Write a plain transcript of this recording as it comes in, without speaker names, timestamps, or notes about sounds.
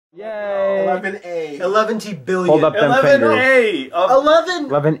Yay! 11A. 11 billion. Hold up them fingers. 11A. 11.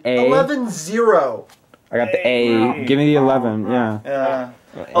 11A. 11-0. I got the A. Give me the 11. Yeah.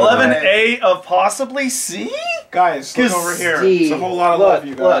 11A of possibly C? Guys, look over here. D. It's a whole lot of love,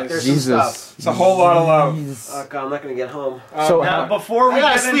 you guys. Look, there's some Jesus. stuff. It's a whole lot of love. Oh god, I'm not gonna get home. So Now, before we I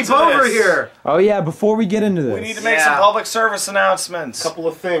gotta get sleep into over this, here. oh yeah, before we get into this, we need to make some public service announcements. Couple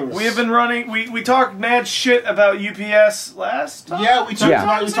of things. We have been running. We talked mad shit about UPS last time. Yeah, we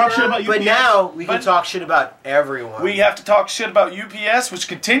talked shit about UPS. But now we can talk shit about everyone. We have to talk shit about UPS, which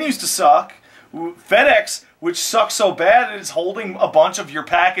continues to suck. FedEx, which sucks so bad it is holding a bunch of your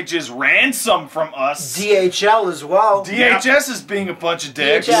packages ransom from us. DHL as well. DHS is being a bunch of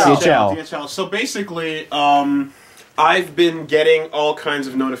dicks. DHL. So basically, I've been getting all kinds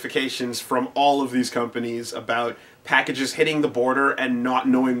of notifications from all of these companies about packages hitting the border and not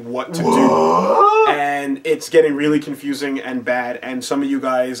knowing what to do. And it's getting really confusing and bad. And some of you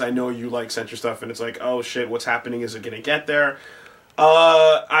guys, I know you like sent your stuff and it's like, oh shit, what's happening? Is it going to get there?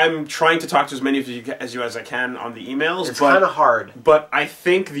 I'm trying to talk to as many of you as I can on the emails. It's kind of hard. But I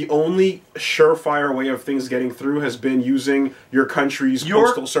think the only surefire way of things getting through has been using your country's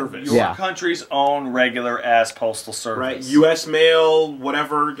postal service. Your country's own regular-ass postal service. Right, U.S. mail,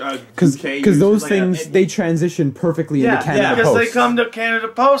 whatever, because those things, they transition perfectly into Canada Post. Because they come to Canada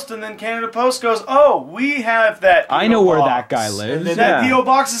Post, and then Canada Post goes, oh, we have that PO I know where box. that guy lives. And that P.O.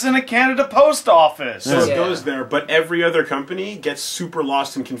 box is in a Canada Post office. So it goes there, but every other company gets super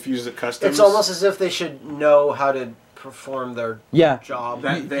lost and confused at customs. It's almost as if they should know how to perform their job.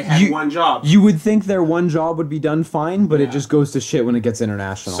 They had one job. You would think their one job would be done fine, but it just goes to shit when it gets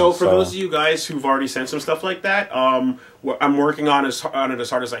international. So for those of you guys who've already sent some stuff like that, I'm working on it as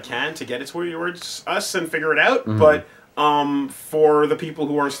hard as I can to get it towards us and figure it out. But for the people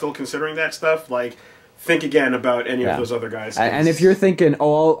who are still considering that stuff, like, think again about any of those other guys. And if you're thinking,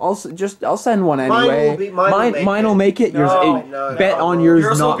 oh, I'll send one anyway. Mine will make it. Bet on yours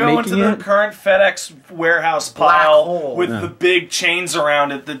Yours not will go making into it. the current FedEx warehouse pile with the big chains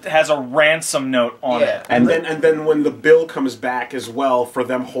around it that has a ransom note on it. And then when the bill comes back as well for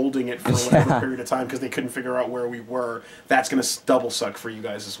them holding it for whatever period of time because they couldn't figure out where we were, that's going to double suck for you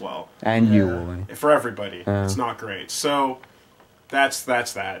guys as well. And you, Wooly. For everybody. It's not great. So that's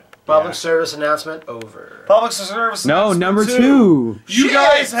that. Public service announcement over. Public service No, announcement number two. You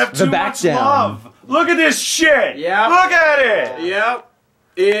guys have too much love. Look at this shit. Yeah. Look at it. Yep.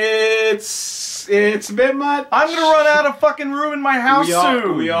 It's a bit much. I'm gonna run out of fucking room in my house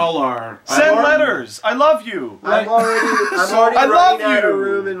soon. We all are. Send letters. I love you. I'm already running out of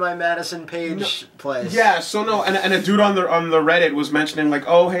room in my Madison Page place. Yeah, so no, and a dude on the Reddit was mentioning like,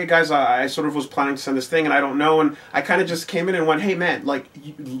 oh hey guys, I sort of was planning to send this thing and I don't know, and I kind of just came in and went, hey man, like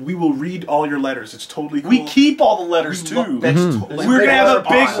we will read all your letters. It's totally cool. We keep all the letters too. We're gonna have a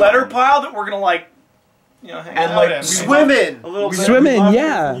big letter pile that we're gonna like. You know, hang and out like in. Swimming, a little bit. Swimming,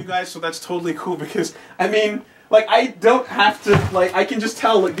 yeah. You guys, so that's totally cool because I mean, like I don't have to like I can just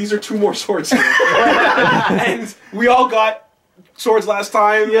tell like these are two more swords here, and we all got swords last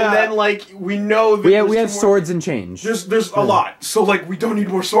time, and then like we know that we have swords and change. There's a lot, so like we don't need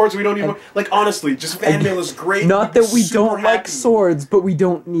more swords. We don't need more. Like honestly, just fan mail is great. Not that we don't like swords, but we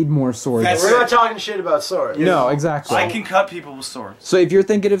don't need more swords. We're not talking shit about swords. No, exactly. I can cut people with swords. So if you're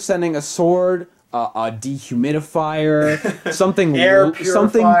thinking of sending a sword, a dehumidifier, something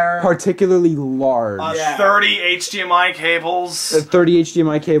particularly large, 30 HDMI cables, 30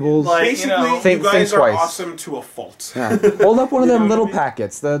 HDMI cables. Like, basically, you guys are awesome to a fault. Yeah. Hold up one of them little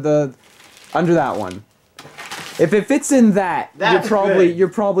packets, the under that one. If it fits in that, you're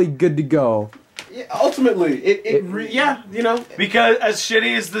probably good to go. Yeah, ultimately, you know. Because as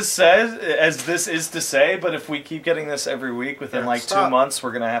shitty as this is to say, but if we keep getting this every week within like 2 months,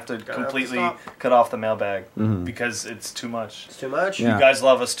 we're gonna have to completely cut off the mailbag because it's too much. It's too much. Yeah. You guys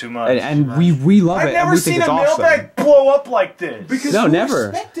love us too much, and we love it. I've never and we think seen it's a awesome. mailbag blow up like this. Because never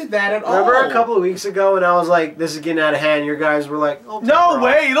expected that at all. Remember a couple of weeks ago when I was like, "This is getting out of hand." Your guys were like, "Oh, no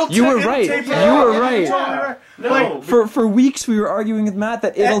way!" You were right. You were right. Yeah. No, like, for weeks we were arguing with Matt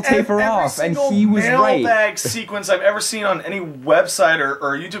that it'll taper off, and he was right. Mailbag sequence I've ever seen on any website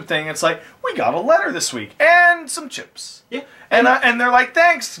or YouTube thing, it's like, we got a letter this week and some chips. Yeah. And they're like,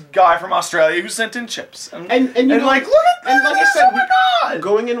 thanks, guy from Australia who sent in chips. And you know, like, look at this! And like I said, oh my God!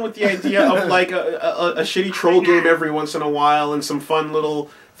 Going in with the idea of like a shitty troll game every once in a while and some fun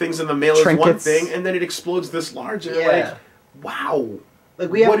little things in the mail is one thing, and then it explodes this large, and you're like, wow. Like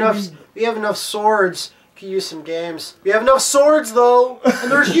we have enough swords. Could use some games. We have enough swords though,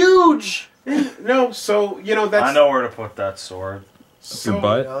 and they're huge. No, so you know that's. I know where to put that sword. So, Your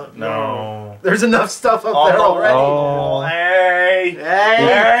butt? No. There's enough stuff up there already. Oh, hey.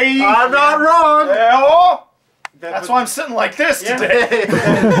 Hey, I'm not wrong. Hey, oh. That's why I'm sitting like this today.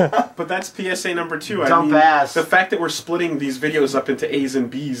 But that's PSA number 2. Dump ass. The fact that we're splitting these videos up into A's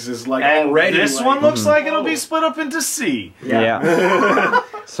and B's is like And already. this like, one looks like it'll be split up into C. Yeah.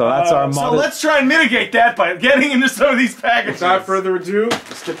 So that's our So modest... let's try and mitigate that by getting into some of these packages. Without further ado,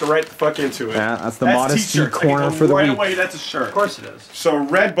 let's get right the fuck into it. Yeah, that's the modesty t-shirts. corner for the right week. away, that's a shirt. Of course it is. So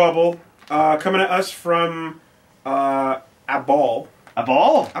Redbubble, coming at us from Abal. A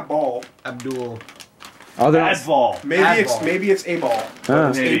ball? Abal. Abdul. Oh, Adball. Maybe it's A-ball.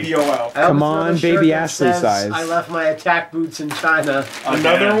 It's Maybe. A-B-O-L. Come on, baby Ashley size. I left my attack boots in China.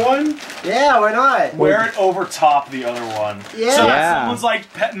 Another one? Yeah, why not? Wear it over top the other one. Yeah. So Yeah. that someone's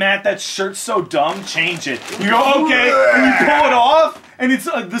like, Matt, that shirt's so dumb, change it. You go, okay, and you pull it off, and it's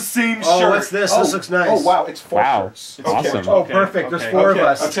the same Oh, shirt. what's this? This looks nice. Oh, wow, it's 4 Wow. shirts. It's awesome. Oh, Okay, perfect. There's okay, 4 okay, of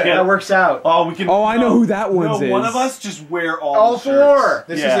us. okay. That works out. Oh, we can. Oh, I know who that one's One is. of us just wear all All the shirts. 4.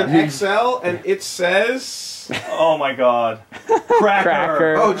 This Yeah. is an XL, and it says... Oh my god.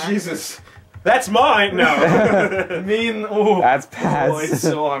 Cracker. Oh, Jesus. That's mine. No. I mean, ooh. That's Oh, Pat's.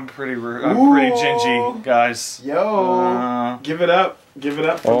 I'm pretty gingy, guys. Yo. Give it up. Give it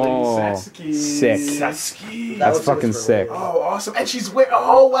up for Oh, Lady Satsuki. sick. Satsuki. That's was fucking really sick. Oh, awesome. And she's wearing...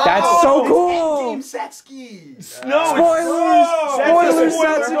 Oh, wow. That's so It's cool. Endgame Satsuki. No, Spoilers! Spoilers,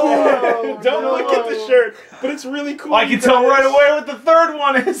 Satsuki! Don't look at the shirt, but it's really cool. I can tell right away what the third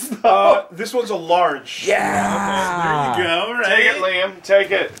one is, though. This one's a large. Yeah! There you go. Right. Take it, Liam.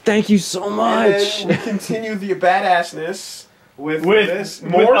 Take it. Thank you so And much. then we continue the badassness with this.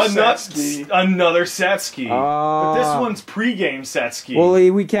 More Satsuki. Another Satsuki. But this Ah. one's pre-game Satsuki.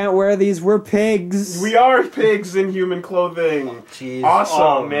 Wooly, we can't wear these. We're pigs. We are pigs in human clothing. Jeez. Awesome.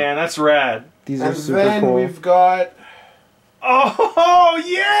 Oh man, that's rad. These are And super then cool. we've got... Oh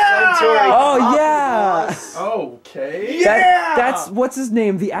yeah! Oh yeah! Okay. Yeah! That's what's his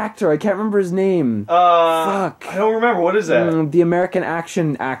name? The actor. I can't remember his name. Fuck. I don't remember. What is that? The American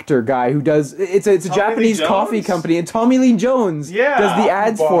action actor guy who does it's a Tommy Japanese Lee coffee Jones? company, and Tommy Lee Jones Yeah. does the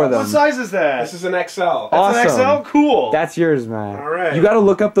ads for them. What size is that? This is an XL. That's an Awesome. XL? Cool. That's yours, man. All right. You got to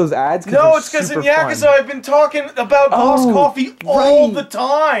look up those ads. no, it's because in Yakuza I've been talking about Boss Oh, Coffee all right. the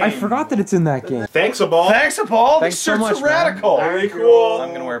time. I forgot that it's in that game. Thanks, a ball. Thanks, Paul. Thanks These so shirts much, are man. radical. Very cool.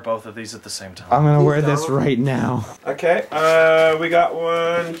 I'm gonna wear both of these at the same time. I'm gonna wear this right now. Okay, we got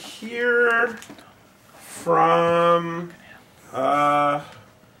one here from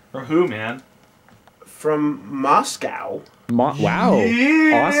From who, man? from Moscow. Wow.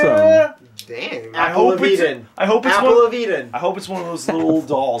 Yeah. Awesome. Dang. I Apple hope of it's. Eden. I hope it's Apple one. of Eden. I hope it's one of those little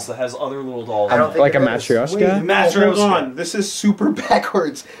dolls that has other little dolls. I don't think Like a it is. matryoshka? Wait, no, hold on. This is super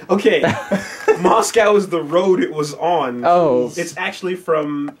backwards. Okay, Moscow is the road it was on. Oh. It's actually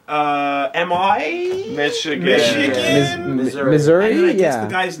from MI? Michigan. Michigan? Missouri. Missouri? And then I guess Yeah.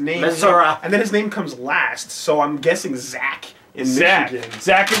 the guy's name. Missouri. And then his name comes last, so I'm guessing Zach in Zach. Michigan.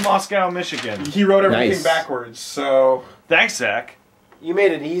 Zach in Moscow, Michigan. He wrote everything Nice. backwards, so Thanks, Zach. You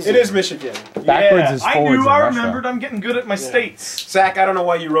made it easy. it is Michigan. Backwards yeah, is I forwards knew. in I Russia. remembered. I'm getting good at my states. Zach, I don't know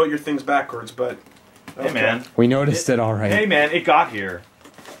why you wrote your things backwards, but Hey, man. We noticed it all right. Hey, man. It got here.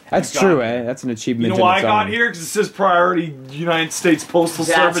 That's got true, it. eh? That's an You achievement. know why I in its got own. here? Because it says priority United States Postal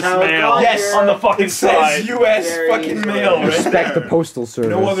That's Service how it mail. got Yes, on the fucking it says side. U.S. Very fucking easy. mail right Respect the there. postal service.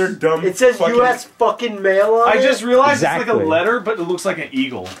 No other dumb. It says fucking- U.S. fucking mail on I it? just realized it's Exactly. like a letter, but it looks like an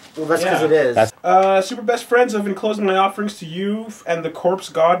eagle. Well, that's because Yeah. it is. That's- Super best friends, I've enclosed my offerings to you and the corpse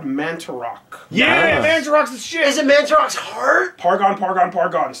god Mantarok. Yeah, Nice. Mantarok's the shit. Is it Mantarok's heart?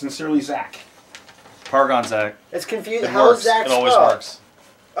 Pargon, sincerely Zach. Pargon Zach. It's confusing. It How works. is Zach It always spelled? works.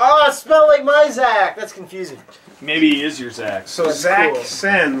 Oh, it's spelled like my Zach. That's confusing. Maybe he is your Zach. So That's Zach cool.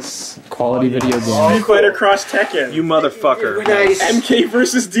 sends Quality video game. Street Fighter Cross Tekken. You motherfucker. Nice. MK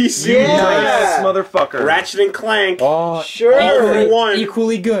versus DC. Yeah. Nice motherfucker. Ratchet and Clank. Oh, Sure. Equally one.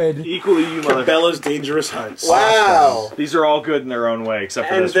 equally good. Equally you motherfucker. Cabela's Dangerous Hunts. Wow. These are all good in their own way, except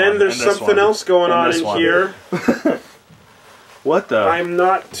for And this then one. there's and this something one. else going And on this in one. here. What the? I'm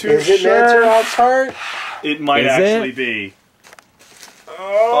not too Is it sure. Mantarok's heart? It might Is actually it? be.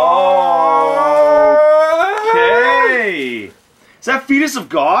 Oh. Okay. Is that fetus of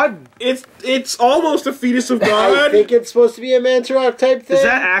God? It's almost a fetus of I God. think it's supposed to be a Mantarok type thing. Is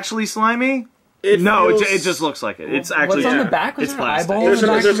that actually slimy? No, it just looks like it. It's actually. What's on the back? Was It's there an plastic. eyeball? There's, on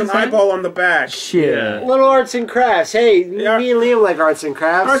the back there's of an the thing? eyeball on the back. Shit. Yeah. Little arts and crafts. Hey, Yeah. me and Liam like arts and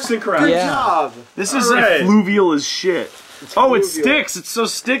crafts. Arts and crafts. Good Yeah. job. This is Alright. fluvial as shit. Oh, it sticks. It's so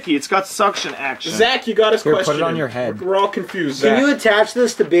sticky. It's got suction action. Zach, you got his Here, question. put it on your head. We're all confused, Can Zach. you attach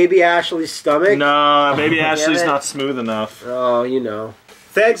this to baby Ashley's stomach? No, baby Damn Ashley's it. not smooth enough. Oh, you know.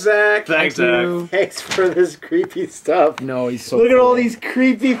 Thanks, Zach. Thanks, you. Zach. Thanks for this creepy stuff. No, he's so Look at cool. all these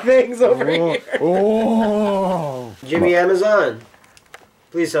creepy things over here. Oh. Jimmy Amazon.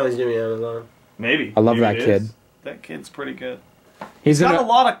 Please tell he's Jimmy Amazon. Maybe. I love Maybe that it kid. is. That kid's pretty good. He's He's got a gonna,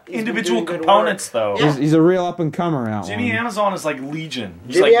 lot of He's been individual doing good components, though. Yeah. he's a real up and comer out. Jimmy Amazon is like Legion.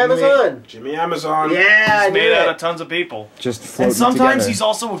 He's Jimmy like Amazon. Jimmy Amazon. Yeah, I He's knew made out it. of tons of people. Just And floating sometimes together. he's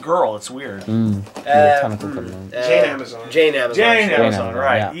also a girl. It's weird. Tentacle coming out. Jane Amazon. Jane Amazon. Jane Amazon, Amazon,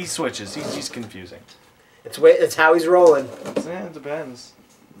 right. yeah. He switches. He's confusing. It's how he's rolling. Yeah, it depends.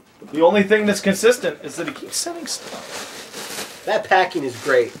 The only thing that's consistent is that he keeps sending stuff. That packing is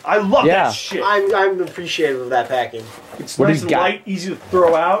great. I love Yeah. that shit. I'm appreciative of that packing. It's What nice he's and got? light, easy to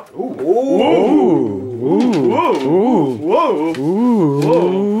throw out. Ooh. Ooh. Whoa.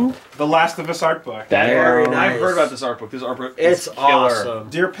 Ooh. The Last of Us art book. Very I've nice. heard about this art book. This art book It's is killer. awesome.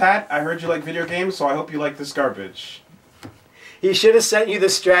 Dear Pat, I heard you like video games, so I hope you like this garbage. He should have sent you the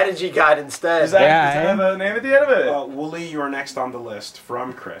strategy guide instead. Does that, Yeah, does that have a name at the end of it? Wooly, you are next on the list.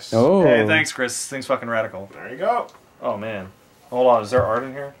 From Chris. Oh. Hey, thanks, Chris. This thing's fucking radical. There you go. Oh, man. Hold on. Is there art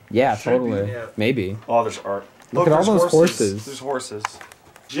in here? Yeah, Should be, totally. yeah. Maybe. Oh, there's art. Look at all there's those horses. There's horses.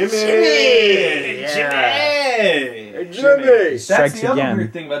 Jimmy! Yeah. Jimmy! Jimmy! Strikes That's the other again.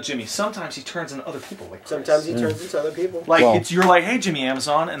 weird thing about Jimmy. Sometimes he turns into other people. Like Chris. Sometimes he turns into other people. Like, Well- you're like, hey, Jimmy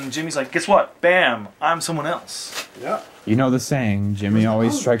Amazon, and Jimmy's like, guess what? Bam, I'm someone else. Yeah, You know the saying, Jimmy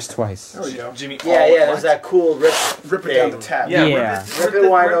always strikes twice. there we go. Jimmy. Yeah, oh, yeah, what? there's that cool rip. Rip it down the tab. Yeah, Yeah. Rip it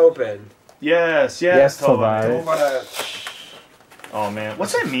wide open. Yes, Yes, Tobai. Tobai. Oh man,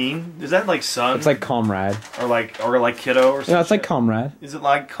 what's that mean? Is that like son? It's like comrade. or like kiddo or something? No, it's like comrade. Is it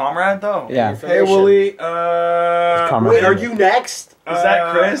like comrade though? Yeah. Hey, Wooly. Comrade. Wait, are you next? Is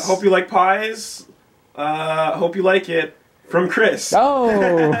that Chris? Hope you like pies. Hope you like it. From Chris.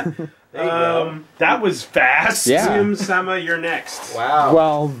 Oh. There you go. That was fast. Yeah. Zoom Sama, you're next. Wow.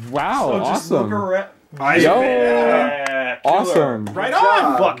 Well, wow, So just look awesome. around. Yo. Yeah, killer. Awesome. Right Good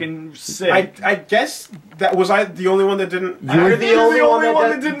on. job. Fucking sick. I guess that was I the only one that didn't. You're the only one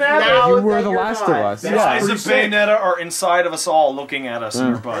that didn't have now it. You that were the you're last not. of us. The That's Yeah. eyes pretty of sick. Bayonetta are inside of us all, looking at us in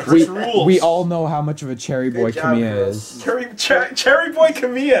our butts. We, rules. we all know how much of a cherry boy Good job, Camilla Chris. is. Cherry Boy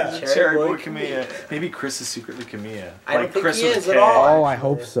Camilla. Cherry Boy boy Camilla. Maybe Chris is secretly Camilla. I don't like think Chris he with a is at K. all. Oh, I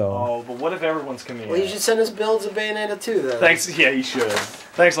hope so. Oh, but what if everyone's Camilla? Well, you should send us builds of Bayonetta 2 then. Thanks. Yeah, you should.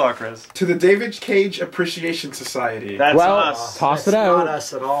 Thanks a lot, Chris. To the David Cage Appreciation Society. That's Well, us. toss That's it out. not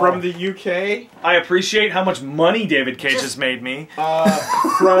us at all. From the UK. I appreciate how much money David Cage has made me.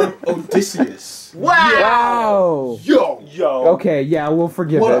 From Odysseus. Wow. Yo. Okay, yeah, we'll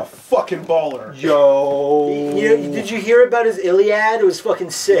forgive What a it. fucking baller. Did you hear about his Iliad? It was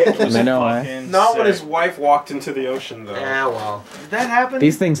fucking sick. I know, eh? Fucking Not when sick. his wife walked into the ocean, though. Ah, well. Did that happen?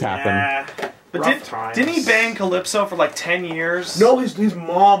 These things happen. Yeah. But Rough times. didn't he bang Calypso for like 10 years? No, his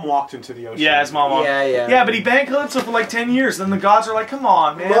mom walked into the ocean. Yeah, his mom. Yeah, yeah. Yeah, but he banged Calypso for like 10 years. Then the gods are like, come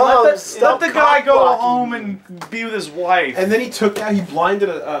on, man. Mom, let stop the guy go cock-blocking. home and be with his wife. And then he blinded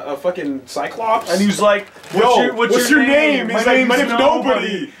a fucking Cyclops. And he was like, what's your name? He's like, my name's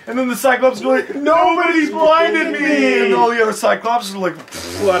nobody. And then the Cyclops go like, nobody's blinded me. And all the other Cyclops are like,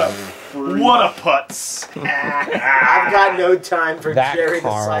 What a what a putz. I've got no time for That Jerry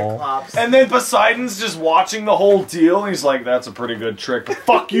Carl. the Cyclops. And then Poseidon's just watching the whole deal. And he's like, that's a pretty good trick. But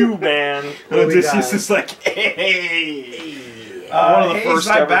fuck you, man. Odysseus is like, hey. One of the hey, first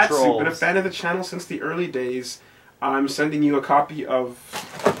Zaibatsu, ever trolls. Been a fan of the channel since the early days. I'm sending you a copy of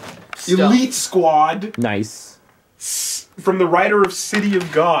Stuff. Elite Squad Nice. from the writer of City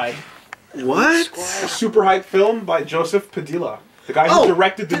of God. What? A super hype film by Joseph Padilla. The guy who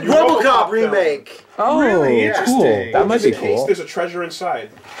directed the new RoboCop film. remake. Oh, Really cool. interesting. That might be Just in case cool. there's a treasure inside.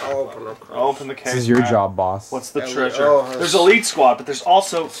 I'll open up. I'll open the case. This is your job, boss. What's the Elite- treasure? oh, There's Elite Squad, but there's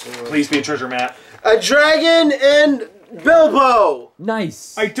also... Please be a treasure, Matt. A dragon and Bilbo.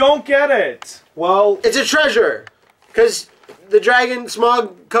 Nice. I don't get it. Well, It's a treasure, because the dragon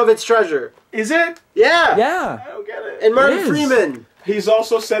Smog covets treasure. Is it? Yeah. Yeah. I don't get it. And Martin It is. Freeman. he's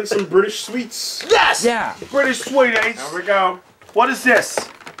also sent some British sweets. Yes. Yeah. British sweeties. There we go. What is this?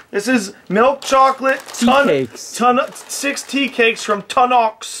 This is milk chocolate Tea cakes. 6 tea cakes from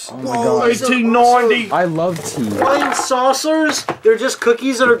Tunox. Oh my god. 1890. I love tea. Wine saucers. They're just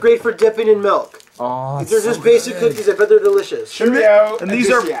cookies that are great for dipping in milk. Oh, it's They're so just basic good. cookies. I bet they're delicious. Cheerio. And these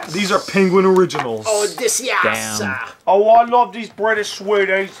are Penguin Originals. Oh, Odysseus. Damn. Oh, I love these British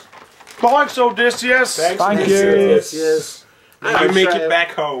sweeties. Thanks, Odysseus. Thanks, Thank man. you. Odysseus. You make it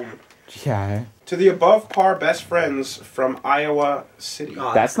back home. Yeah. To the above par best friends from Iowa City.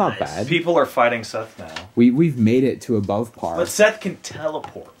 Oh, That's not nice. bad. People are fighting Seth now. We've made it to above par. But Seth can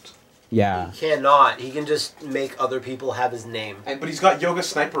teleport. Yeah. He cannot. He can just make other people have his name. But he's got Yoga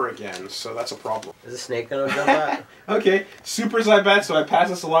Sniper again, so that's a problem. Is the snake gonna have done that? Okay, Supers I bet, so I pass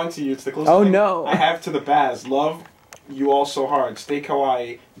this along to you. It's the closest Oh, thing no. I have to the Baz. Love you all so hard. Stay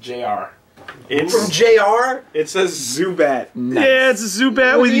kawaii, JR. From JR? It says Zubat. Nice. Yeah, it's a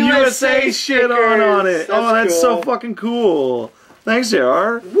Zubat with USA shit on it. That's Oh, that's so cool. fucking cool. Thanks,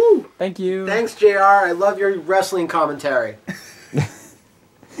 JR. Woo! Thank you. Thanks, JR. I love your wrestling commentary.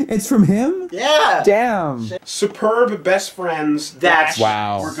 It's from him? Yeah! Damn. Superb best friends. That's-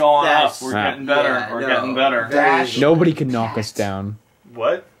 Wow. We're going That's- up. We're Wow. getting better. Yeah, We're no. getting better. Dash. Nobody can knock us down.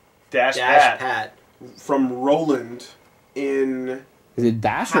 What? Dash Dash Pat. Pat. From Roland in Is it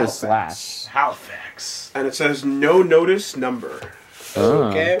dash or Halifax. slash? Halifax. And it says no notice number. Oh.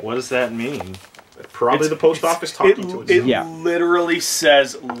 Okay. What does that mean? Probably the post office talking to It itself. Yeah. literally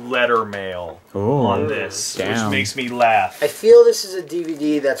says letter mail Oh. on this, Damn. which makes me laugh. I feel this is a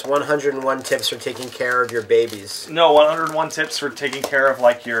DVD that's 101 tips for taking care of your babies. No, 101 tips for taking care of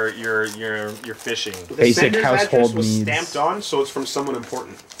like your fishing. The Basic sender's household address was needs. stamped on, so it's from someone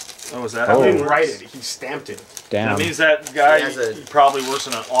important. Oh, is that Oh. how He it didn't works? write it. He stamped it. Damn. That means that guy He has a- probably works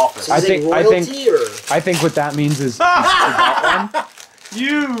in an office. So is it royalty or? I think what that means is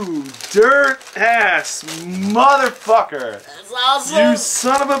You dirt ass motherfucker! That's awesome! You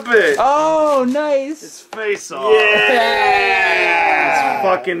son of a bitch! Oh, nice. It's face off. Yeah! It's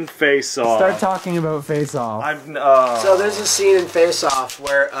fucking face off. Start talking about Face Off. I've So there's a scene in Face Off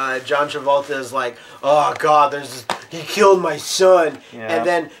where John Travolta is like, "Oh God, he killed my son," Yeah. and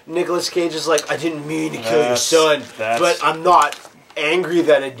then Nicolas Cage is like, "I didn't mean to kill your That's- son, that's- but I'm not angry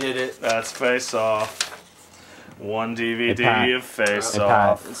that I did it." That's face off. One Hey, Pat. DVD of face Hey, Pat.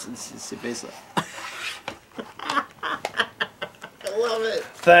 off. I love it.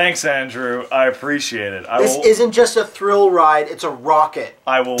 Thanks, Andrew. I appreciate it. This isn't just a thrill ride; it's a rocket.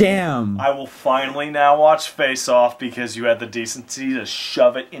 I will. Damn. I will finally now watch Face Off because you had the decency to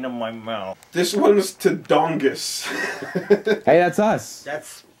shove it into my mouth. This one's to Dongus. Hey, that's us.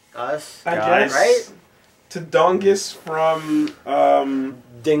 That's us, I Guys. guess. right? To Dongus from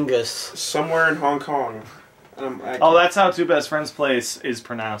Dingus. somewhere in Hong Kong. Oh, that's how Two Best Friends Place is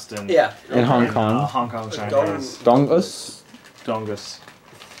pronounced in In Hong Kong. Hong Kong, China. Dongus. Dongus.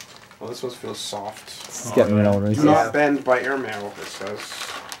 Well, this one feels soft. This is getting real Do racist. not bend by airmail, it says.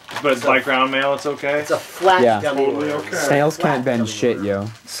 But by ground mail, it's okay. It's a flat Yeah. gummy Totally worm. okay. Snails can't bend Gummy shit, worm. yo.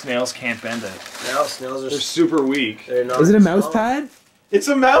 Snails can't bend it. No, snails They're are. super weak. They're not. Is it a mouse small. pad? It's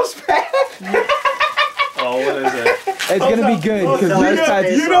a mouse pad! Oh, what is it? It's gonna be good because no, mouse you know-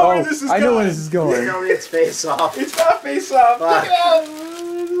 pads. you know where Oh, this is I know where going. this is Tell going. me it's Face Off. It's not face off! Fuck. Look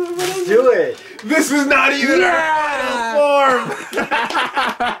at Let's do it. This is not even Yeah! our final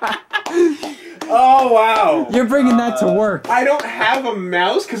form! Oh, wow. You're bringing that to work. I don't have a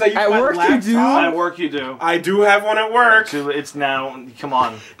mouse because I use At my work you laptop. do? At work, you do. I do have one at work. It's now. Come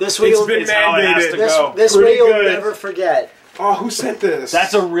on. This way It's you'll, been It's how it has mandated. to this, go. this Pretty way you'll good. never forget. Oh, who sent this?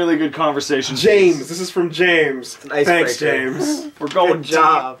 That's a really good conversation. James. This is from James. An Thanks, icebreaker. James. We're going Good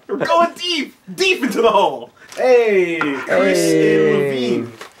job. We're going deep into the hole. Hey, Chris Hey. and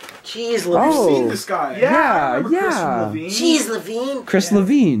Levine. Jeez, Oh. Levine. You've seen this guy? Yeah, Remember Chris yeah. from Levine? Jeez, Levine. Chris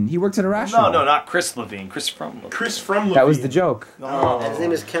Levine. He works at a restaurant. No, not Chris Levine. Chris from Levine. Chris from Levine. That was the joke. Oh, his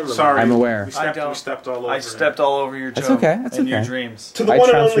name is Ken Levine. Sorry. I'm aware. We stepped, I don't- we stepped all over I it. stepped all over your That's joke. okay, that's and your okay. dreams. To the I one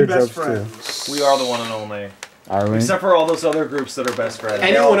and only transferred best jokes, too. friends. We are the one and only. Are we? Except for all those other groups that are best friends.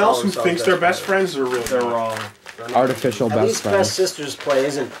 Anyone all else call who themselves thinks they're best best friends are really They're not. wrong. Artificial At best least friends. Best Sisters Play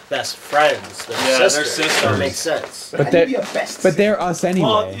isn't best friends. They're Yeah, they're sisters. sisters. That makes sense. But But how do you they're- be a best But they're us anyway.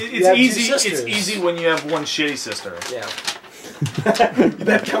 Well, You it's have two easy. It's sisters. easy when you have one shitty sister. Yeah.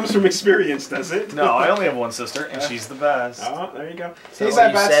 That comes from experience, does it? No, I only have one sister, and she's the best. Oh, there you go. So Hey,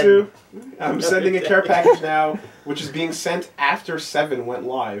 what you Zaibatsu. I'm sending a care package now, which is being sent after 7 went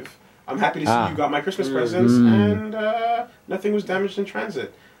live. I'm happy to see Ah. you got my Christmas presents, and nothing was damaged in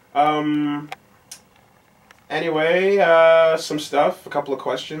transit. Anyway, some stuff, a couple of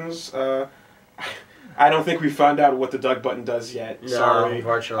questions. I don't think we found out what the Doug button does yet. No, Sorry.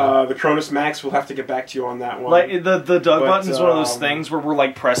 unfortunately. The Cronus Max, we'll have to get back to you on that one. Like the Doug But, button is one of those um, things where we're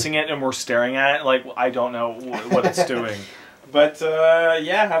like pressing it and we're staring at it, like I don't know what it's doing. But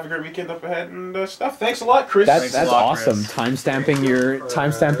yeah, have a great weekend up ahead and stuff. Thanks a lot, Chris. Thanks That's a lot, awesome. Chris.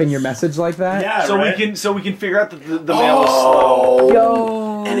 Timestamping your message like that. Yeah, So right? we can figure out that the mail was slow.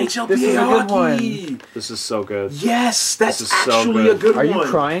 Yo. NHLPA This is a good hockey. one. This is so good. Yes, that's This is so actually good. a good Are one. you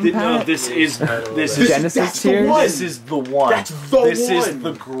crying, No, Pat? this is Genesis that's the tiers? one. This is the one. That's the This is one.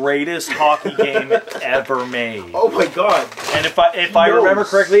 the greatest hockey game ever made. Oh my god. And if I knows? remember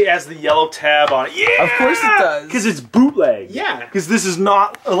correctly, it has the yellow tab on it. Yeah, Of course it does. Because it's bootleg. Yeah. Because this is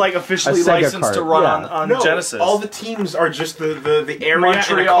not like officially A Sega licensed cart, to run yeah. on No, Genesis. all the teams are just the area and a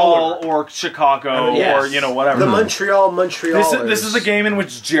Montreal color. or Chicago Yes. or whatever. The Montrealers. This is the game in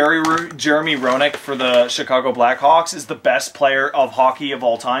which Jeremy Roenick for the Chicago Blackhawks is the best player of hockey of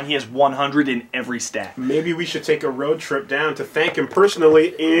all time. He has 100 in every stat. Maybe we should take a road trip down to thank him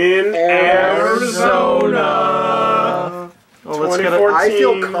personally in Arizona. Well, let's get 2014. I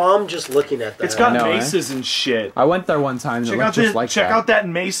feel calm just looking at that. It's got I know, mesas and shit. I went there one time and it looked just like Check that. out that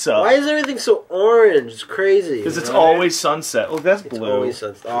mesa. Why is everything so orange? It's crazy. Because it's always sunset. Look, that's It's blue. always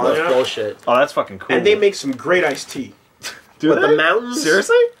sunset. Oh, that's Yeah. bullshit. Oh, that's fucking cool. And they make some great iced tea. Do What, they? the mountains?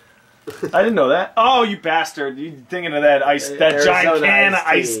 Seriously? I didn't know that. Oh, you bastard! You thinking of that that giant Arizona can of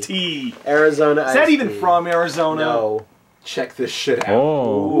iced iced tea? Arizona. Is that even from Arizona? No. Check this shit out.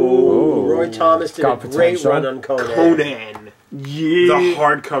 Oh. Roy Thomas did Got a great potential. run on Conan. Conan. Yeah. The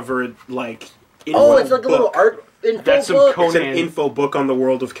hardcover, like, Oh, info it's like a little book. art info That's some book. It's an Conan. info book on the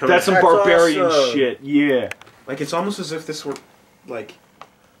world of Conan. That's some That's barbarian awesome. shit. Yeah. Like, it's almost as if this were, like...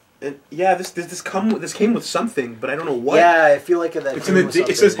 yeah, this came with something, but I don't know what. Yeah, I feel like that. It's came an with it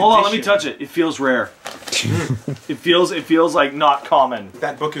something. says Hold on, let me edition. touch it. It feels rare. it feels like not common.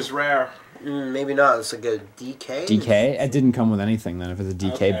 That book is rare. Maybe not. It's like a DK. DK? It didn't come with anything then if it's a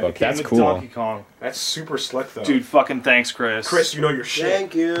DK Okay. book. Came That's with cool. Donkey Kong. That's super slick, though. Dude, fucking thanks, Chris. Chris, you know your shit.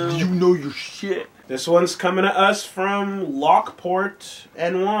 Thank you. you know your shit. This one's coming to us from Lockport,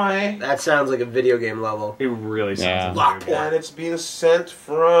 NY. That sounds like a video game level. It really sounds Yeah. like Lockport. And it's being sent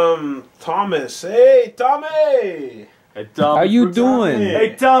from Thomas. Hey, Tommy! Hey, Tommy How you from- doing?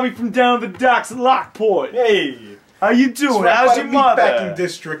 Hey, Tommy from down the docks at Lockport. Hey! How you doing? Right How's by your the mother? meatpacking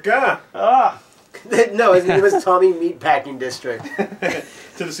district, huh? Ah. No, his name was Tommy Meatpacking District.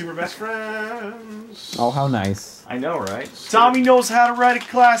 To the super best friends. Oh, how nice. I know, right? Tommy knows how to write a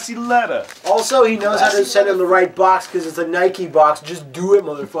classy letter. Also, he knows how to send in the right box because it's a Nike box. Just do it,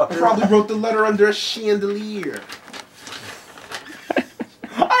 motherfucker. Probably wrote the letter under a chandelier.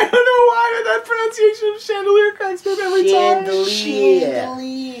 I don't know why that pronunciation of chandelier cracks me up every time.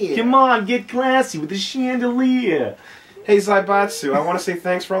 Chandelier. Come on, get classy with the chandelier. Hey Zaibatsu, I want to say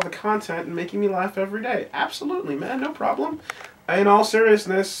thanks for all the content and making me laugh every day. Absolutely, man, no problem. In all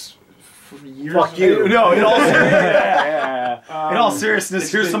seriousness, for years. Fuck you. No, in all seriousness, in all seriousness,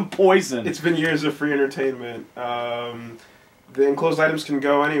 it's here's been- some poison. It's been years of free entertainment. The enclosed items can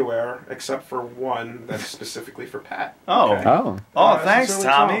go anywhere except for one that's specifically for Pat. Oh. Okay. Oh. Oh, That's thanks, really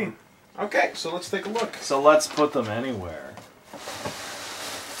Tommy. Tom. Okay, so let's take a look. So let's put them anywhere.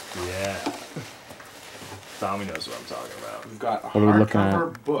 Yeah. Tommy knows what I'm talking about. We've got a What are we looking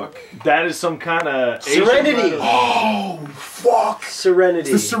hardcover book. That is some kind of Serenity. Oh, fuck! Serenity.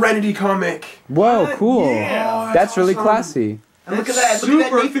 It's the Serenity comic. Whoa, cool. yeah. That's really awesome. classy. And look at that! Look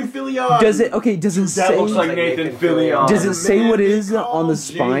at that Nathan Fillion. Does it, okay, does it That say, looks like Nathan Fillion. does it say what it is Man on the called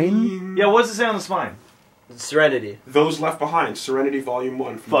spine? Jane. Yeah, what's it say on the spine? Serenity. Those Left Behind, Serenity Volume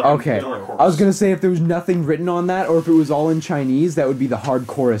 1. From Fuck. Okay, Dark Horse. I was gonna say if there was nothing written on that, or if it was all in Chinese, that would be the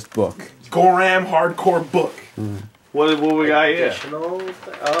hardcorest book. Goram hardcore book. What we got here? Additional.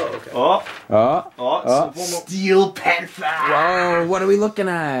 Oh, okay. Oh, Oh, oh, Steel Panther. whoa, what are we looking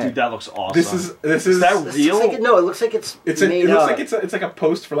at? dude, that looks awesome. This is that This real? looks like no, it looks like it's made it looks up. like it's like a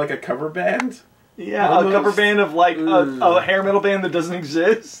post for like a cover band. yeah, a almost. cover band of like a hair metal band that doesn't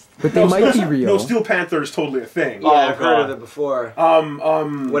exist. But they might be real. No, Steel Panther is totally a thing. Yeah, Oh, I've heard God. of it before.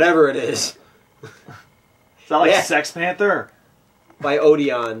 Whatever. Whatever it is, Is that like Yeah. Sex Panther? by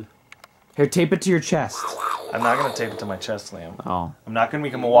Odeon. Here, tape it to your chest. I'm not gonna tape it to my chest, Liam. Oh. I'm not gonna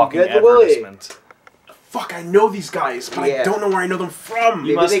become a walking Get the willy. advertisement. Fuck, I know these guys, but I Yeah. don't know where I know them from.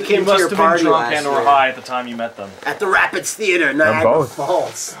 Maybe they came you to must your have party been drunk last and or year. high at the time you met them. At the Rapids Theater, Niagara both.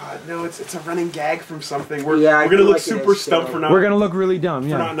 Falls. God, no, it's a running gag from something. We're, Yeah, I we're gonna feel look like it super is, stumped too. for not, We're gonna look really dumb, for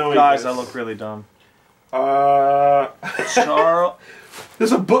not yeah. knowing Guys, this. I look really dumb. There's Charles.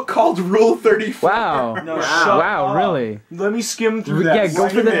 a book called Rule 34. Wow. No, Wow. shut Wow, up. really? Let me skim through that. Yeah, go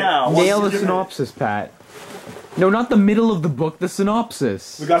right for the now. nail the Give it. synopsis, Pat. No, not the middle of the book, the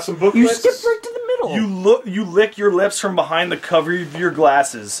synopsis. We got some You booklets. skipped right to the middle. You lick your lips from behind the cover of your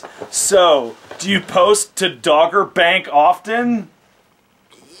glasses. So, do you post to Dogger Bank often?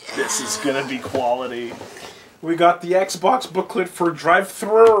 This is gonna be quality. We got the Xbox booklet for Drive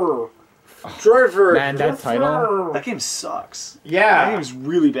Through. Driver. Man, that title. That game sucks. Yeah. That game's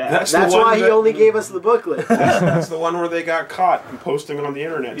really bad. That's That's the one why he that- only gave us the booklet. That's the one where they got caught and posting it on the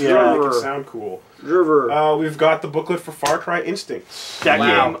internet to Yeah. make it sound cool. Driver. We've got the booklet for Far Cry Instinct. That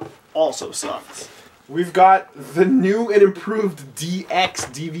Wow. game also sucked. We've got the new and improved DX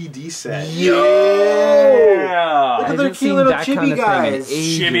DVD set. Yeah. Look at their haven't cute seen little that kind chibi of thing in guys.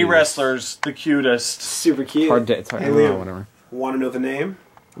 ages. Chibi wrestlers, the cutest. Super cute. It's hard Hey, to Liam. whatever. Want to know the name?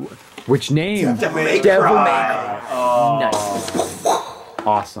 Which name? Devil May Cry. Oh. Nice.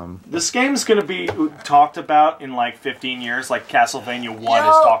 Awesome. This game's gonna be talked about in like 15 years, like Castlevania 1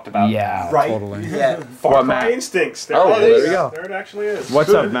 is talked about. Yeah, Right. totally. Yeah. Far What, Cry Matt? Instincts. There Oh, it there is. we go. There it actually is.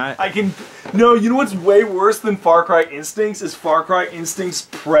 What's up, Matt? I can. No, you know what's way worse than Far Cry Instincts is Far Cry Instincts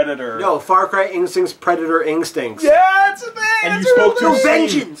Predator. No, Far Cry Instincts, Predator Instincts. Yeah, it's a thing. And it's you a spoke real too thing.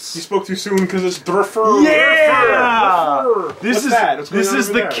 soon. Vengeance. You spoke too soon because it's Driffer. Yeah. This This is that? What's going this on is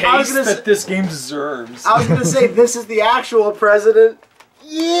over the there? I was case gonna that say- this game deserves. I was gonna say this is the actual president.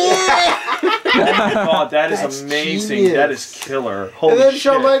 Yeah. Oh, that is That's amazing. genius. That is killer. Holy And then shit.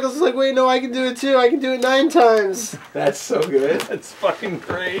 Shawn Michaels is like, wait, no, I can do it too. I can do it 9 times. That's so good. That's fucking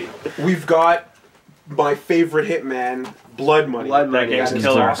great. We've got my favorite Hitman, Blood Money. Blood That Money. game's That is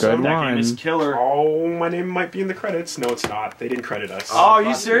killer. awesome. Good That game is one. killer. Oh, my name might be in the credits. No, it's not. They didn't credit us. Oh, are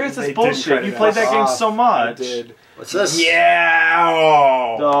you serious? They That's did bullshit. credit You played that us. game so I much. did. What's this? Yeah.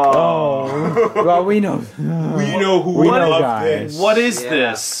 Oh. Oh, well, we know. We know who We would know love guys. this. What is Yeah.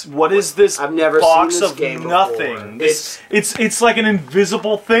 this? What is this I've never box seen this of game nothing? before. It's like an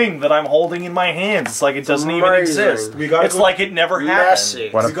invisible thing that I'm holding in my hands. It's like it doesn't even amazing. exist. We gotta It's go- like it never Messy.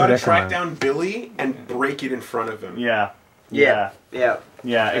 happened. What a We gotta track predicament. down Billy and break it in front of him. Yeah. Yeah. Yeah. Yeah.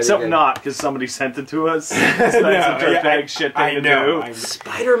 Yeah. Except good. not because somebody sent it to us. That's a dirtbag shit thing I to know. do.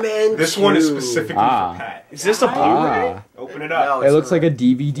 Spider-Man This 2. one is specifically Ah. for Pat. Is this a Blu-ray? Ah, Open it up. No, it looks like a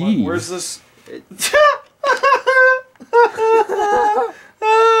DVD. Where's this? Yeah.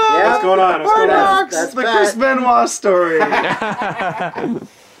 What's going on? What's going on? That's the bad. Chris Benoit story.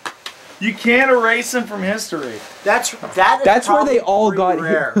 You can't erase him from history. That's where they all got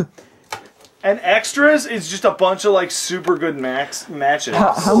rare. And extras is just a bunch of like super good matches.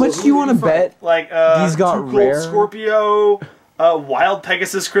 How much do you want to bet? Like These got Too Cold rare? Scorpio, Wild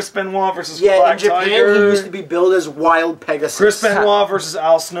Pegasus, Chris Benoit versus Yeah, Black in Japan Tiger. he used to be billed as Wild Pegasus. Chris Benoit versus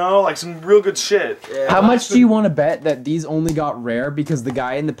Al Snow, like some real good shit. Yeah. How much do you want to bet that these only got rare because the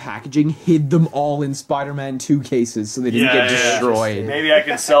guy in the packaging hid them all in Spider-Man 2 cases so they didn't get destroyed? Maybe I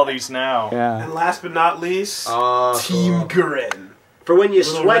can sell these now. Yeah. And last but not least, Oh, Team cool. Grin. For when you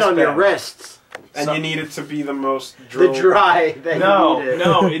Little sweat on your wristband. wrists. And you need it to be the most The dry that No, you needed.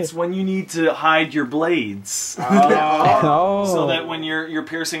 no, it's when you need to hide your blades. Oh. So that when you're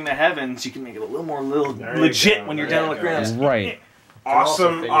piercing the heavens, you can make it a little more There you legit go, when you're there down on you the go. ground. Right.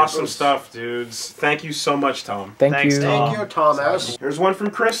 Awesome, Also awesome fingers. stuff, dudes. Thank you so much, Tom. Thank Thanks, you. Tom. Thank you, Thomas. Here's one from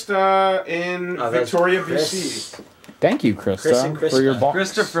Krista in Oh, that's Victoria, Chris. BC. Thank you, Chris Krista, and Krista. for your box.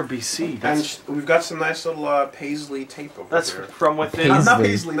 Christopher BC. And That's, we've got some nice little Paisley tape over that's there. from within.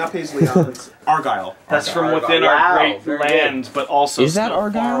 Paisley. Not Paisley, Argyle. That's from Argyle. within Wow, our great very land, but also Is that still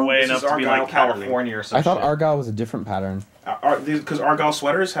Argyle? far away This enough is to be Argyle like patterning. California or something. I thought Argyle was a different pattern. Because Argyle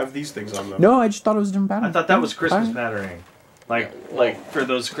sweaters have these things on them. No, I just thought it was a different pattern. I thought that was Christmas Fine. patterning, like for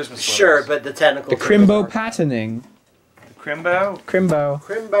those Christmas sweaters. Sure, but the technical. The Crimbo patterning. Crimbo Crimbo.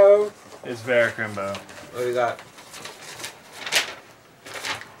 Crimbo. is very Crimbo. What do we got?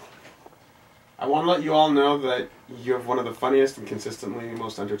 I want to let you all know that you have one of the funniest and consistently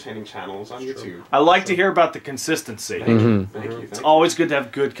most entertaining channels on YouTube. I like to hear about the consistency. Thank you. Mhm. Thank you. It's always good to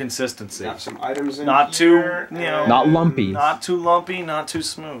have good consistency. Got some items in Not too, here, you know, Not lumpy. Not too lumpy, not too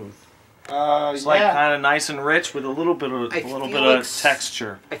smooth. It's yeah. like kind of nice and rich with a little bit of I feel like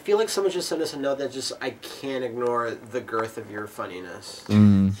texture. I feel like someone just sent us a note that just I can't ignore the girth of your funniness.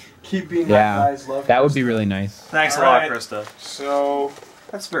 Mm, Keep being yeah, that guy's love. that would be really nice. Thanks a All lot, right. Krista. So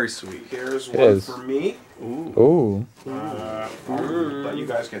That's very sweet. here's It one is. for me. Ooh. I'll let you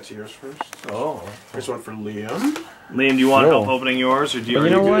guys get to yours first. Oh, Here's one for Liam. Liam, do you want Whoa. help opening yours, or do you? But are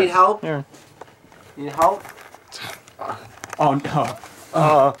you know good? what? Need help? Here. Need help? Oh no.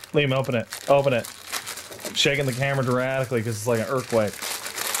 Liam, open it. Open it. I'm shaking the camera dramatically because it's like an earthquake.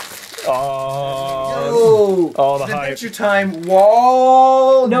 Oh, Oh. oh, the hype. Adventure Time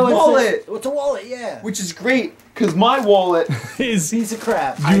wall wallet, It's a wallet, yeah. which is great because my wallet, Is Piece of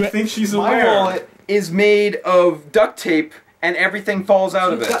crap. I think she's my aware. wallet is made of duct tape and everything falls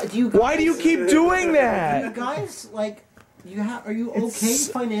out of it. why do you keep doing that? guys like? Are you okay It's-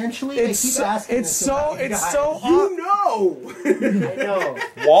 financially? It's so, You know. I know.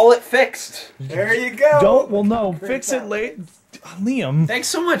 Wallet fixed. There you go. Well, no, fix it late. Liam. Thanks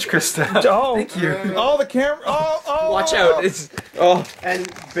so much, Krista. Oh, Thank you. Oh, the camera. Oh. Watch out. It's. Oh. And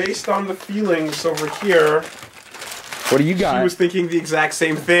based on the feelings over here, What do you she got? was thinking the exact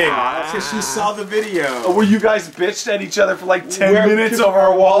same thing. Because she saw the video. Where you guys bitched at each other for like 10 Where- minutes because over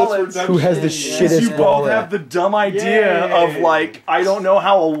our wallets. Who has the shittest You both wallet? have the dumb idea Yay. of like, I don't know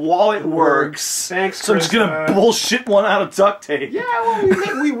how a wallet works. Thanks, So I'm just gonna Krista. bullshit one out of duct tape. Yeah,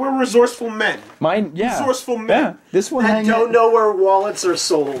 well, we're resourceful men. Mine, yeah. Resourceful men. Yeah. This one I hangs. don't know where wallets are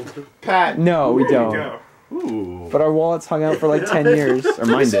sold. Pat. No, we there you don't. go. But our wallets hung out for like 10 years. Or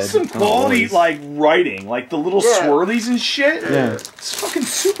mine This did. is some I don't know quality yours. like writing, like the little Yeah. swirlies and shit. Yeah. It's fucking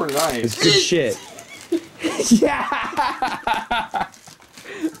super nice. It's good shit. Yeah.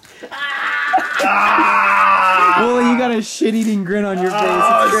 Well, you got a shit-eating grin on your face.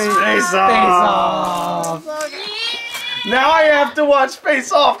 It's great. Face Off. Now I have to watch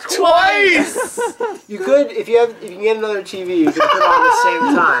Face Off twice. You could, if you can get another TV, you can put it on the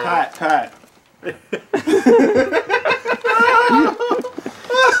same time. Pat.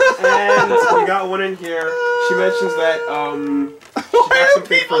 And we got one in here. She mentions that she got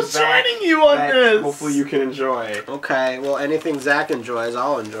something People for Zach joining you on that this. hopefully you can enjoy. Okay, well, anything Zach enjoys,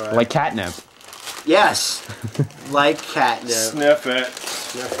 I'll enjoy. Like catnip. Yes, like catnip. Sniff it.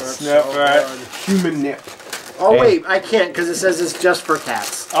 Sniffer, Sniff so it. good. Human nip. Oh Hey. wait, I can't because it says it's just for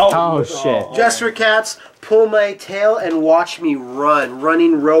cats. Oh, shit. Just for cats. Pull my tail and watch me run.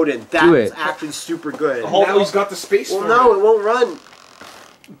 Running rodent. Do That's it. actually super good. Now he's got the space Well, for no, it. it won't run.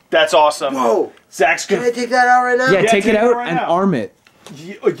 That's awesome. Whoa! Zach's Can I gonna. take that out right now? Yeah, take it out right and now. arm it.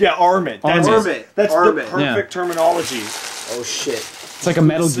 Yeah, arm it. That's Arm it. That's Arm the it. perfect terminology. Oh shit! It's like a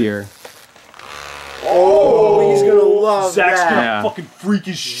Metal Gear. Oh, he's gonna love Zach's that. gonna Yeah. fucking freak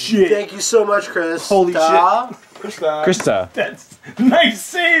his shit. Thank you so much, Chris. Holy shit. Krista. That's nice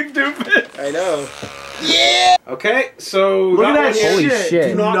save, dude. I know. Okay, so Look at that one here. Holy shit.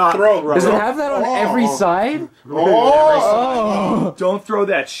 Do not throw. Does it have that on every side? Oh. Don't throw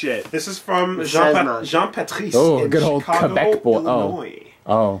that shit. This is from It says not. Jean-Patrice Oh, in good old Chicago, Quebec boy. Oh. Illinois.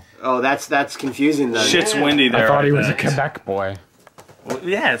 Oh. Oh, that's confusing then. Shit's windy there. I thought he was a bet. Quebec boy. Well,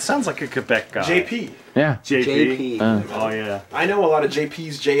 yeah, it sounds like a Quebec guy. JP. Yeah. JP. JP. Oh yeah. I know a lot of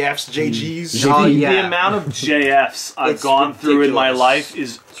JPs, JFs, JGs. JP. Oh, yeah. The amount of JFs I've It's gone through in my ridiculous. life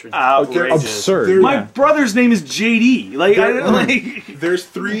is ridiculous. outrageous. Absurd. My Yeah. brother's name is JD. Like, There's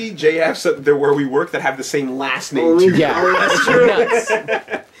 3 JFs there where we work that have the same last name Only- too. Yeah. That's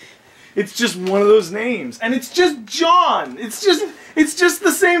Nuts. it's just one of those names, and it's just John. It's just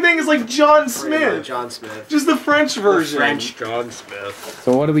the same thing as like John Smith, John Smith. just the French version. French John Smith.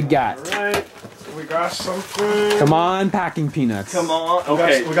 So what do we got? Alright, we got something. Come on, packing peanuts. Come on. We got-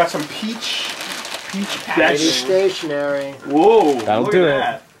 Okay. We got some peach Lady That's stationary. whoa. That'll look do at it.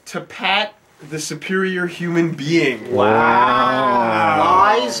 that. to Pat, the superior human being. Wow.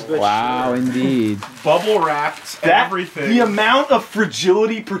 Lies, but Wow, indeed. Bubble wrapped That everything. the amount of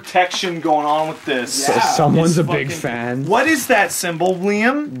fragility protection going on with this. So someone's It's a big fucking- fan. What is that symbol,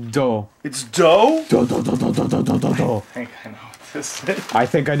 Liam? Do. It's dough. Do, do, do, do, do, do, do, do. I think I know what this is. I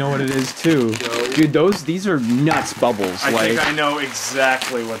think I know what it is too. Dude, these are nuts bubbles. I like, think I know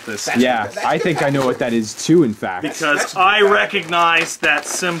exactly what this is. yeah, I think I know what that is too, in fact. Because That's I bad. recognize that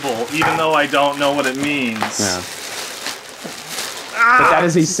symbol, even though I don't know what it means. Yeah. But that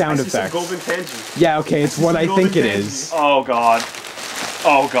is a sound I see some effect. golden tangy. Yeah, okay, it's what I golden think it candy. is. Oh god.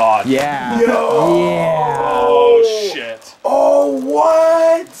 Oh god. Yeah. Yeah. Oh shit. Oh,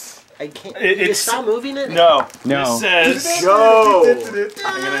 what? I can't. It- you it's- stop moving it. No. No. This says. Joe.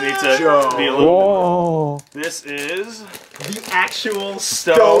 I'm gonna need to Joe. be a little. Whoa. This is The actual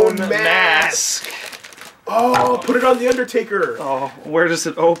Stone stone Mask. Oh, put it on the Undertaker. Oh, where does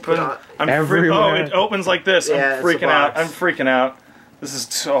it open? on- I'm Everywhere. Oh, it opens like this. Yeah, I'm it's a freaking out. box. I'm freaking out. This is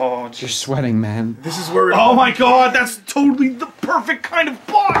so. You're sweating, man. This is where. Oh my god, that's totally the perfect kind of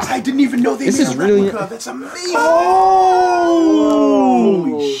box. I didn't even know they This made is a really- replica. That's amazing. Oh!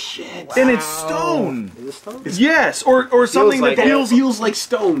 Holy shit! And it's stone. Is this stone? Yes, or something like that it. feels like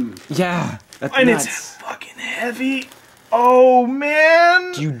stone. Yeah. That's and nuts. it's fucking heavy. Oh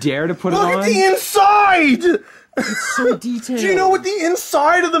man! Do you dare to put it Look on? at the inside. so detailed. Do you know what the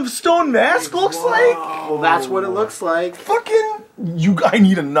inside of the stone mask looks like? Well, that's what it looks like. Fucking you! I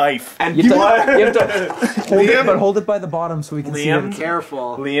need a knife. And You have to hold it, Liam? but hold it by the bottom so we can see Liam? it.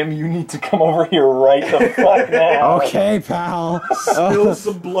 Careful. Liam, you need to come over here right the fuck now. Okay, pal. spill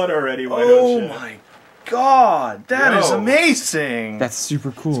some blood already. Why Oh don't you? my god, that is Yo. amazing. That's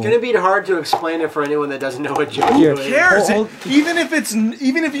super cool. It's gonna be hard to explain it for anyone that doesn't know what JoJo Here, is. Who cares? Hold- Even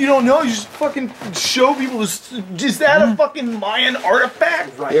if you don't know, you just fucking show people this. Is that a fucking Mayan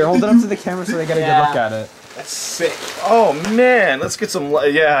artifact? Right. Here, hold it up to the camera so they get a good Yeah. look at it. That's sick. Oh man, let's get some.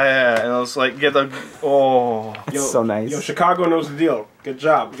 Yeah. And let's like get the. Oh, It's so nice. Yo, Chicago knows the deal. Good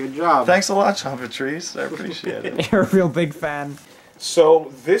job. Good job. thanks a lot, Chompet Trees. I appreciate it. You're a real big fan.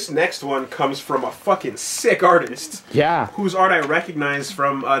 So this next one comes from a fucking sick artist. Yeah. Whose art I recognize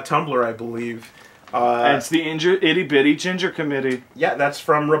from Tumblr, I believe. And it's the Itty Bitty Ginger Committee. Yeah, that's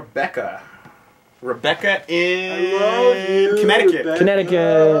from Rebecca. Rebecca in Connecticut. Connecticut.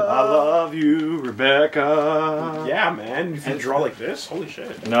 I love you, Rebecca. Yeah, man. If you draw like this, holy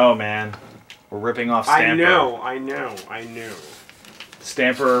shit. No, man. We're ripping off Stamper. I know.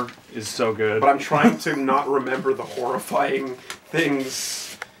 Stamper is so good. But I'm trying to not remember the horrifying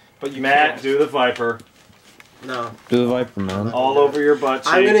things. But you Matt, can't. do the Viper. No. Do the Viper, man. All over your butt cheeks.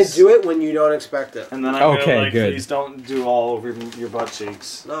 I'm gonna do it when you don't expect it. And then I'm Okay, gonna, like, good. please don't do all over your butt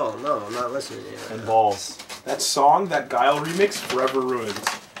cheeks. No, I'm not listening to you. And balls. That song, that Guile remix, forever ruined.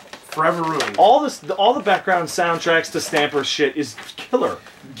 Forever ruined. All the background soundtracks to Stamper shit is killer.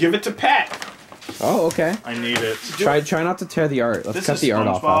 Give it to Pat. Oh, okay. I need it. Try not to tear the art. Let's This cut is the art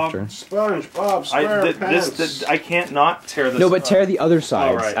off SpongeBob. after. SpongeBob SquarePants. I can't not tear this. No, but tear the other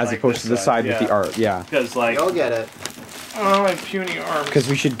sides right, as like opposed this to the side, side with the yeah. art. Yeah. Because like, You'll get it. oh, my puny arms. Because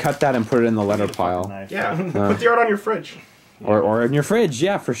we should cut that and put it in the letter pile. Yeah, put the art on your fridge. Or in your fridge,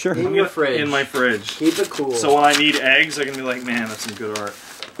 yeah, for sure. In your fridge. In my fridge. Keep it cool. So when I need eggs, I can be like, man, that's some good art.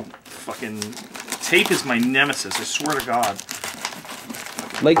 Fucking tape is my nemesis. I swear to God.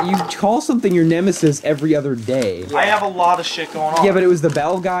 Like, you call something your nemesis every other day. I have a lot of shit going on. Yeah, but it was the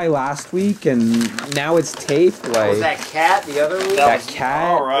Bell guy last week, and now it's tape. Like, was that cat the other week? that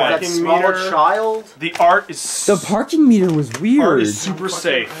cat. All right. That small child? The art is The parking meter was weird. art is super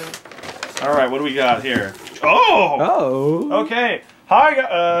safe. All right, what do we got here? Oh. Oh. Okay.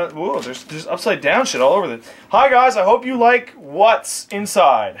 Hi, whoa, there's upside down shit all over this. Hi, guys, I hope you like what's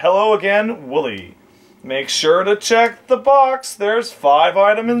inside. Hello again, Wooly. Make sure to check the box. There's 5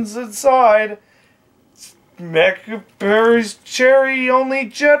 items inside. Mechaberry's cherry only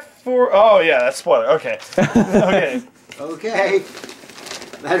jet for... Oh, yeah, that's spoiler. Okay. Okay. Okay.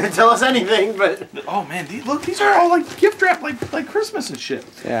 That didn't tell us anything, but... Oh, man, look, these are all, like, gift wrap, like Christmas and shit.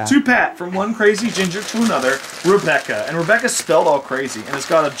 Yeah. To Pat, from one crazy ginger to another, Rebecca. And Rebecca's spelled all crazy, and it's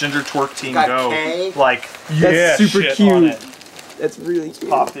got a ginger twerk team Got go. K. Like, That's yeah, super shit cute. on it. That's really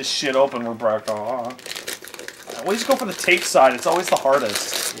cute. Pop this shit open, Rebecca. Always go for the tape side. It's always the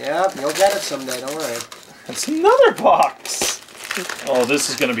hardest. Yep, you'll get it someday, don't worry. It's another box. Oh,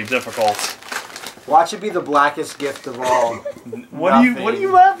 this is gonna be difficult. Watch it be the blackest gift of all. What are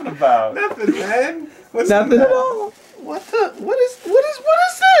you laughing about? Nothing, man. What's Nothing at all. What is this? What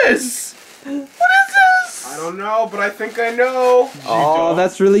is this? I don't know, but I think I know. Oh,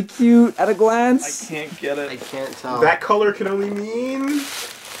 that's really cute at a glance. I can't get I it. can't tell. That color can only mean...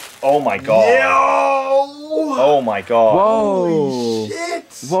 Oh my god. Yo! Oh my god. Whoa. Shit!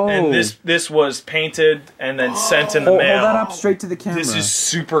 Whoa. And this was painted and then sent in the Hold mail. that up straight to the camera. This is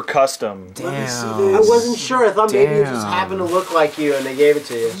super custom. Damn. I wasn't sure. I thought maybe it just Damn. happened to look like you and they gave it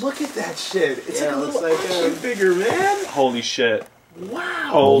to you. Look at that shit. It's Yeah, a it looks little like action figure, man. Holy shit. Wow.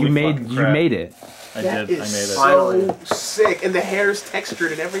 Holy You made fucking crap. it. I That did. I is made it. Finally. so sick. And the hair's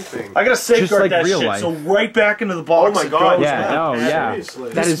textured and everything. I gotta safeguard like that real shit. life. So right back into the box. Oh my it God, goes, Yeah, man. no, yeah. Seriously.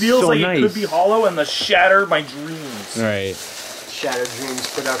 That This is feels so like nice. it could be hollow and the shatter my dreams. Right. Shattered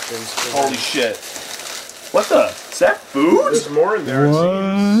Dreams Productions. Holy shit. What the? Is that food? There's more in there. it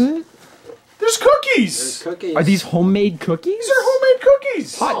seems. What? There's cookies. There's cookies. Are these homemade cookies? These are homemade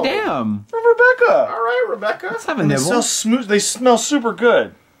cookies. Hot damn. From Rebecca. All right, Rebecca. Let's have a And they nibble. smell smooth. They smell super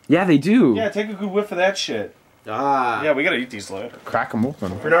good. Yeah, they do. Yeah, take a good whiff of that shit. Ah. Yeah, we gotta eat these later. Crack them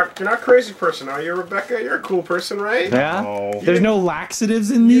open. You're not a crazy person, are you, Rebecca? You're a cool person, right? Yeah? Oh. There's no laxatives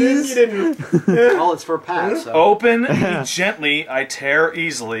in You these? didn't. Well, it's for Pat, so. Open me gently, I tear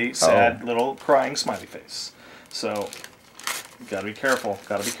easily. Sad little crying smiley face. So, gotta be careful.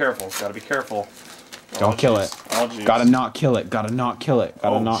 Gotta be careful. Gotta be careful. Don't kill it. Oh, jeez. Gotta not kill it. Gotta not kill it.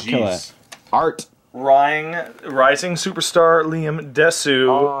 Gotta Oh, not kill jeez. it. Art. Rising superstar Liam Desu.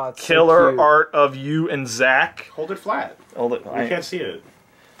 Oh, it's so Killer cute. art of you and Zach. Hold it flat. Hold it. I can't see it.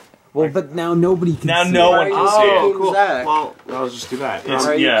 Well, but now nobody can Now see no it. one can Oh, see it. cool. Zach. Well, I'll just do that. It's-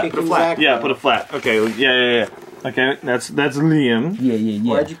 Why are you yeah, kicking put it flat. Zach? Yeah, though? put it flat. Okay, yeah. Okay, that's Liam. Yeah, yeah,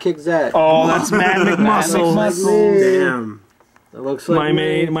 yeah. Why'd you kick Zach? Oh, that's Mad McMuscle. McMuscle. Damn. It looks like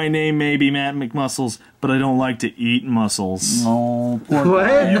My name may be Matt McMuscles, but I don't like to eat mussels. Oh, poor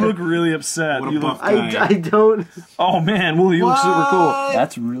What? You look really upset. What a You look. buff guy. I don't. Oh man, Wooly, you look super cool.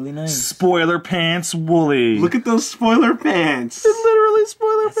 That's really nice. Spoiler pants, Wooly. Look at those spoiler pants. literally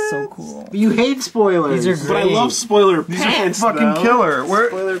spoiler pants. So cool. You hate spoilers. These are But I love spoiler pants. Fucking though. killer. Where?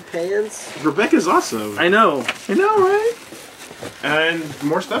 Spoiler pants. Rebecca's awesome. I know, right? And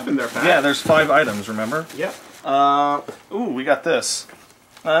more stuff in there, Pat. Yeah, there's 5 items. Remember? Yep. Ooh, we got this.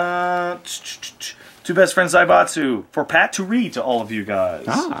 Two best friends Zaibatsu for Pat to read to all of you guys.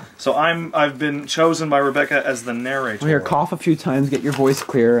 Ah. So I've been chosen by Rebecca as the narrator. Well, here, cough a few times, get your voice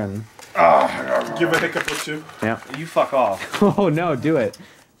clear, and Give a hiccup or two. yeah. You fuck off. Oh no, do it.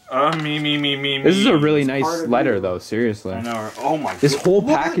 Me. This is a really nice letter, though. Seriously. I know. Oh my. This whole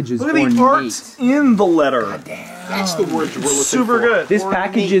package is Look at the ornate. art in the letter. That's the word we're looking Super for. good. This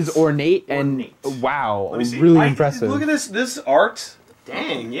package is ornate and wow, me see. really impressive. Look at this art.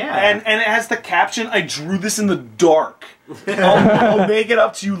 Dang, yeah. And it has the caption, I drew this in the dark. I'll make it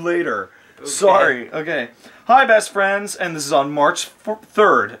up to you later. Sorry. Okay. Hi, best friends, and this is on March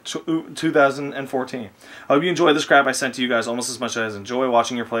 3rd, 2014. I hope you enjoy this crap I sent to you guys almost as much as I enjoy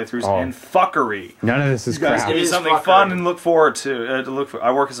watching your playthroughs and fuckery. None of this is You guys crap. give me something fun and look forward to.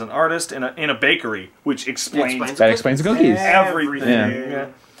 I work as an artist in a bakery, which explains That explains the cookies. everything. Yeah.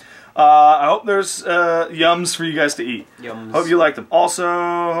 I hope there's yums for you guys to eat. Yums. Hope you like them. Also,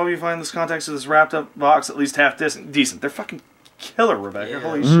 hope you find this context of this wrapped up box at least half decent. They're fucking killer, Rebecca. Yeah.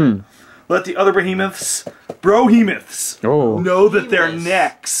 Holy shit. Let the other brohemoths Oh. know that they're Behemoths.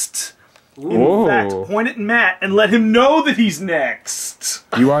 next. Whoa. In fact, point at Matt and let him know that he's next.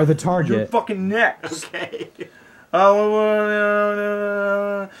 You are the You're target. fucking next. Okay.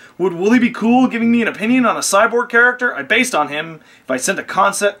 Would Wooly be cool giving me an opinion on a cyborg character? I based on him if I sent a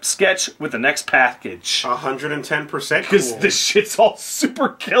concept sketch with the next package. 110% Because cool. this shit's all super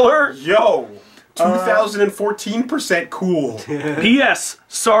killer. Yo, 2014% cool. P.S.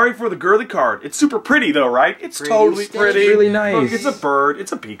 Sorry for the girly card. It's super pretty though, right? It's Pretty totally stinky. pretty. Really nice. Look, it's a bird.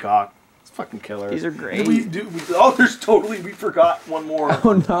 It's a peacock. It's fucking killer. These are great. There's totally, we forgot one more.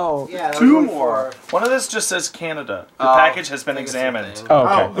 Oh no. Yeah. that was Two one more. for- One of this just says Canada. The Oh, package has been I think it's the same examined. thing.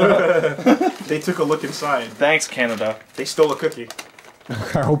 Oh, okay. They took a look inside. Thanks, Canada. They stole a cookie. I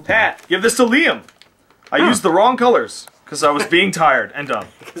hope Pat, give this to Liam. I used the wrong colors because I was being tired and dumb.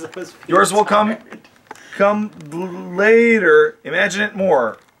 'Cause I was Yours will come later. Imagine it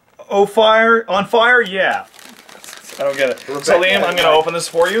more. Oh, fire on fire, yeah. I don't get it. So Liam, I'm gonna open this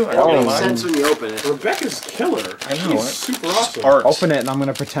for you. I don't Oh. get Makes mine. sense when you open it. Rebecca's killer. I know, She's right? super awesome. Art. Open it, and I'm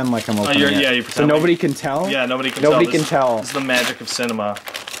gonna pretend like I'm opening you're- it. yeah, you So pretend nobody can tell. Yeah, nobody can Nobody tell. can tell. This is the magic of cinema.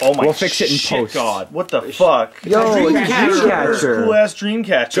 Oh my We'll fix it in shit, post. God. What the fuck? Yo, it's a Dreamcatcher. Cool ass dream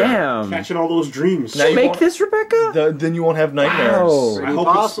catcher. Damn. Catching all those dreams. Now you Make won't- this, Rebecca? Then you won't have nightmares. Wow. I hope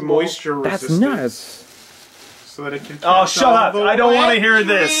Possible. it's moisture That's resistant. nuts. So that it can Oh, catch shut all up. the I don't want to hear wet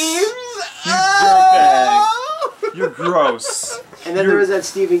this. dreams. You dirtbag. You're gross. And then there was that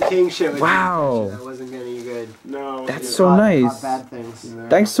Stephen King shit. With Wow. That wasn't any good. No. That's yeah. so Not nice. bad things.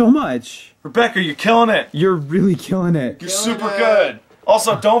 Thanks so much. Rebecca, you're killing it. You're really killing it. You're super good.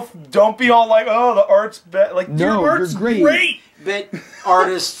 Also, don't be all like, oh, the art's bad. Like, No, your art's you're great. But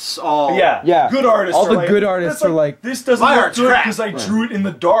artists all. Yeah, Yeah. Good artists. All are the like, good artists that's are like, this doesn't my look art's good crap. because I drew it in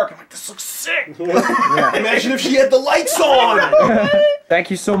the dark. I'm like, this looks sick. Imagine if she had the lights on. Thank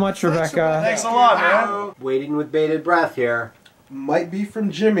you so much, Rebecca. Thanks a lot, man. Waiting with bated breath here. Might be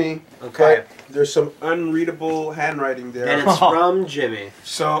from Jimmy. Okay. But there's some unreadable handwriting there. And it's from Jimmy.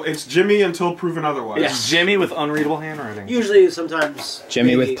 So it's Jimmy until proven otherwise. It's Jimmy with unreadable handwriting. Usually, sometimes.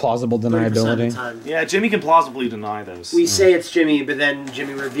 Jimmy maybe with plausible 30% of the deniability. time. Yeah, Jimmy can plausibly deny this. We say it's Jimmy, but then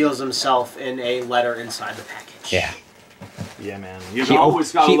Jimmy reveals himself in a letter inside the package. Yeah. Yeah, man. You He,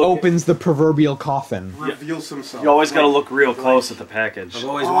 always gotta look. opens the proverbial coffin. Reveals himself. You always gotta look real close at the package. I've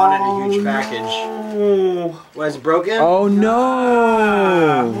always wanted a huge package. Oh. Was it broken? Oh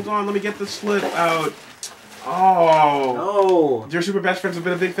no! Hold on, let me get the slip out. Oh. No. Dear Super Best Friends, have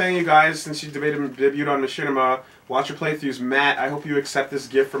been a big fan of you guys since you debuted on Machinima. Watch your playthroughs. Matt, I hope you accept this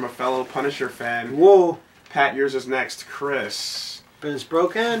gift from a fellow Punisher fan. Whoa. Pat, yours is next. Chris. But it's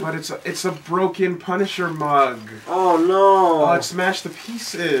broken? But it's a broken Punisher mug. Oh no. Oh, it smashed to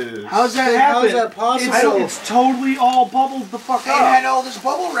pieces. How's that possible? It's totally all bubbled the fuck It had all this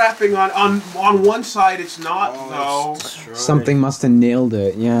bubble wrapping on one side. It's not though. Something must have nailed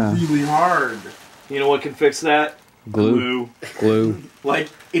it. Yeah. Really hard. You know what can fix that? Glue. Like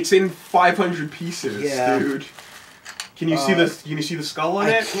it's in 500 pieces, Yeah. dude. Can you see the skull on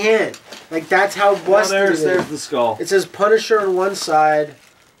I it? can't. Like, that's how busted it is. There's the skull. It says Punisher on one side,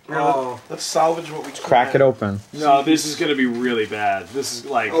 Let's salvage what we can. Crack it open. No, this is gonna be really bad. This is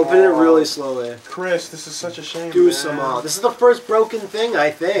like... Open it really slowly. Chris, this is such a shame. Do man. some more. This is the first broken thing,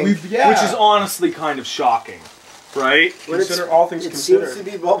 I think. Which is honestly kind of shocking, right? Consider all things considered. It seems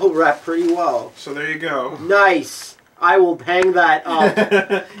to be bubble wrapped pretty well. So there you go. Nice. I will hang that up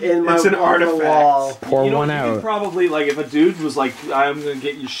in my It's an artifact. wall. Pour you know, one you out. could probably, like, if a dude was like, I'm gonna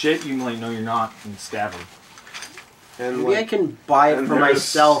get your shit, you can like, no, you're not, and stab him. And Maybe I can buy it for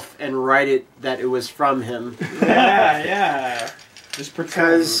myself and write it that it was from him. Yeah. Just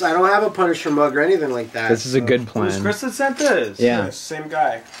Because I don't have a Punisher mug or anything like that. This is a good Was plan. Chris that sent this? Yeah. Yes, same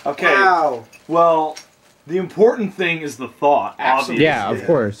guy. Okay. Wow. Well, the important thing is the thought, obviously. Yeah, of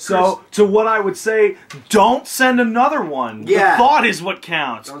course. So, to what I would say, don't send another one. Yeah. The thought is what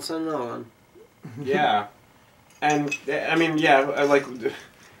counts. Don't send another one. Yeah. And, I mean, yeah,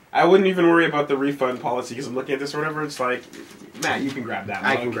 I wouldn't even worry about the refund policy because I'm looking at this or whatever. It's like, Matt, you can grab that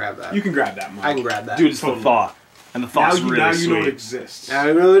mug. I can grab that. You can grab that mug. I can grab that. Dude, it's the thought. And the thought's now you, really now you sweet. know it exists. Now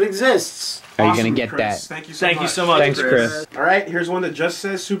I know it exists. How are you Awesome, gonna get Chris. that? Thank you so much. Thanks, Chris. All right, here's one that just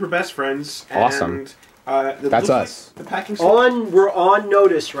says Super Best Friends. Awesome. And, That's us. The packing. We're on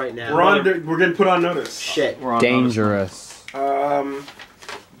notice right now. We're getting put on notice. Shit. We're on Dangerous.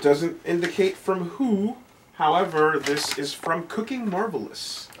 Doesn't indicate from who. However, this is from Cooking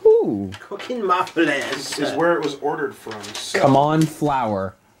Marvelous. Ooh. Cooking marvelous. This is where it was ordered from. So, Come on,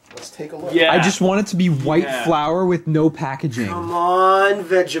 flour. let's take a look. Yeah. I just want it to be white Yeah. flour with no packaging. Come on,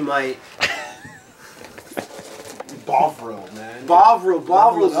 Vegemite. Bovril, man. Bovril. Bovril's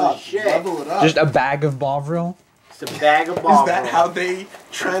Level it the up. shit. Level it up. Just a bag of Bovril? It's a bag of Bovril. Is that how they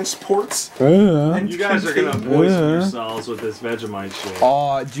transport? You guys are gonna poison Yeah. yourselves with this Vegemite shit.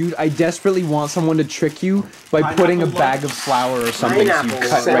 Oh, dude, I desperately want someone to trick you by putting a bag of flour or something so you Pineapple cut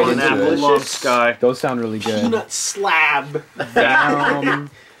lumps. right Pineapple into it. lumps, guy. Those sound really good. Peanut slab. That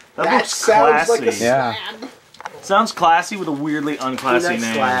looks sounds classy. like a Yeah. Sounds classy with a weirdly unclassy Peanut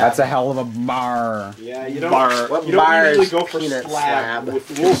name. slab. That's a hell of a bar. Yeah, you don't. Bar. What You don't bars usually go for peanut slab, slab? with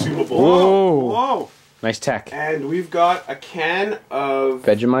consumables. Whoa. Whoa. Nice tech. And we've got a can of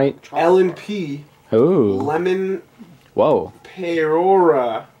Vegemite. L&P Ooh. lemon Whoa. Let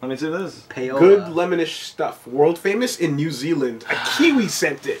peora. me see this. Payola. Good lemonish stuff. World famous in New Zealand. A Kiwi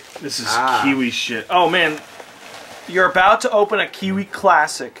sent it. This is Kiwi shit. Oh man, you're about to open a Kiwi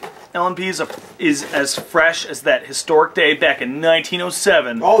classic. LMP is as fresh as that historic day back in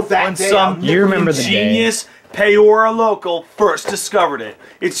 1907. Oh, that when day, some I'll You remember the day. ingenious Peora local first discovered it.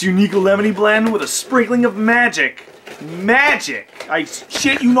 Its unique lemony blend with a sprinkling of magic. Magic! I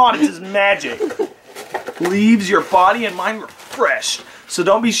shit you not, it is magic. Leaves your body and mind refreshed. So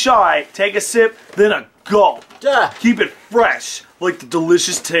don't be shy. Take a sip, then a gulp. Duh. Keep it fresh, like the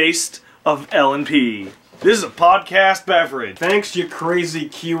delicious taste of L&P. This is a podcast beverage. Thanks, you crazy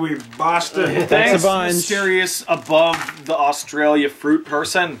Kiwi bastard. Thanks, a bunch. mysterious above the Australia fruit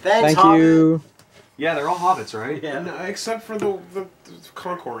person. Thanks, Thank Hobbit. you. Yeah, they're all hobbits, right? Yeah. No, except for the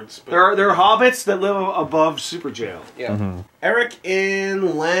Concords. But There are hobbits that live above Super Jail. yeah. Eric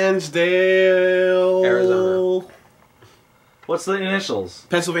in Lansdale, Arizona. What's the initials?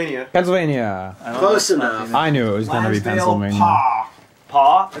 Pennsylvania. Pennsylvania. I don't Close know. enough. I knew it was going to be Lansdale Pennsylvania. Pa.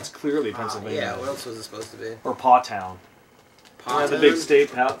 Paw? That's clearly Pennsylvania. Yeah, what else was it supposed to be? Or Paw Town. That's a big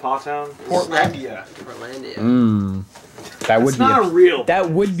state, Paw Town. Portlandia. Portlandia. Mmm. That would It's be not a real. that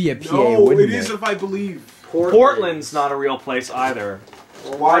would be a PA, No, wouldn't it is it? if I believe. Portland's not a real place either.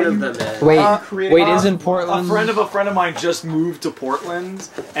 Well, Why one you- of them is. Wait, isn't Portland? A friend of mine just moved to Portland,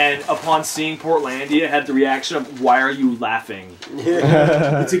 and upon seeing Portlandia, had the reaction of, "Why are you laughing?"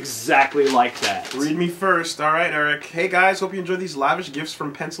 It's exactly like that. Read me first. All right, Eric. Hey guys, hope you enjoy these lavish gifts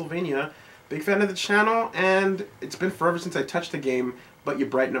from Pennsylvania. Big fan of the channel, and it's been forever since I touched the game, but you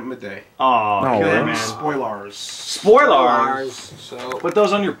brighten up my day. Oh, No, okay, man. man. Spoilers. Spoilers. So Put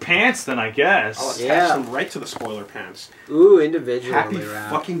those on your pants, then I I'll guess. attach Yeah. them right to the spoiler pants. Ooh, individually Happy wrapped.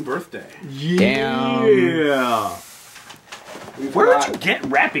 fucking birthday. Damn. Yeah. We've Where got did you get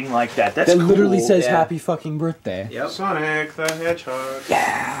rapping like that? That's That cool. literally says yeah. happy fucking birthday. Yep. Sonic the Hedgehog.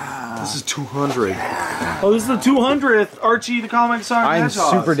 This is 200. Oh, this is the 200th Archie the Comic Sonic I'm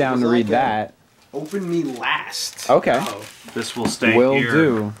Hedgehog. super down to read that. Open me last. Okay. Oh. This will stay Will here.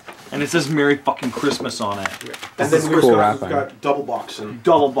 do. And it says Merry fucking Christmas on it. And This then is we've cool got, rapping. double boxing.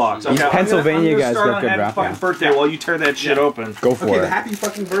 Double box. These Okay, Pennsylvania guys start got on good Happy rapping. fucking birthday while you tear that shit open. Go for Okay, it. the happy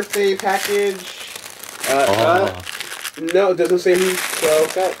fucking birthday package. No, it doesn't say who. So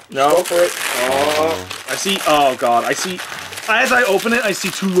okay, No. go for it. I see. Oh god, I see. As I open it, I see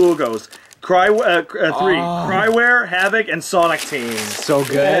two logos. Three. Cryware, Havoc, and Sonic Team. So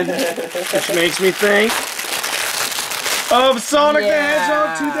good. Which makes me think. of Sonic the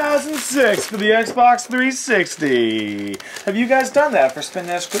Hedgehog 2006 for the Xbox 360. Have you guys done that for Spin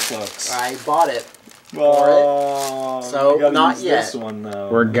Dash Quick Looks? I bought it. So not use yet. This one though.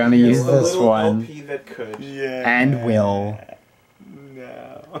 We're gonna use A this little one. LP that could. Yeah. And will.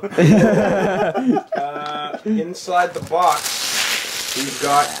 No. Inside the box, we've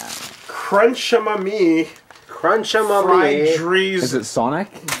got Crunch-a-Mummy fried Crunch-a-Mummy. Drees Is it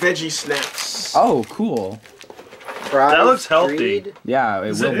Sonic? veggie snacks. Oh, cool. That looks healthy. Yeah,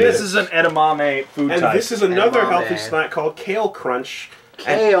 it will be. This is an edamame food And type. this is another Edamame. healthy snack called Kale Crunch.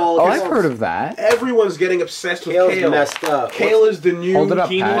 Kale. Oh, I've heard of that. Everyone's getting obsessed with Kale's kale. messed up. Kale is the new Hold it up,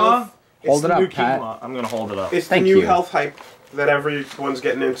 quinoa. Pat. Hold It's it the up, new Pat. quinoa. I'm gonna hold it up. It's the Thank new you. health hype that everyone's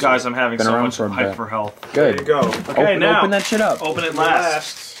getting into. Guys, I'm having Been so around much for a hype bit. for health. there Good. you go. Okay, now Open that shit up. open it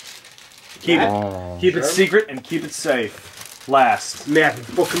last. Keep it. Oh. Keep it secret and keep it safe. Last. Man,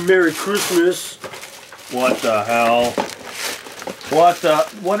 fucking Merry Christmas. What the hell?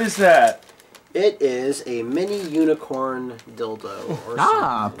 What is that? It is a mini unicorn dildo. Or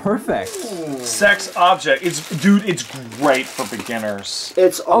Ah, perfect. Sex object. It's great for beginners.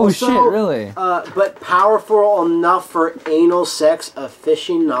 It's Oh also, shit, really? but powerful enough for anal sex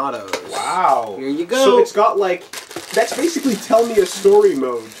aficionados. Wow. Here you go. So it's got like, that's basically tell me a story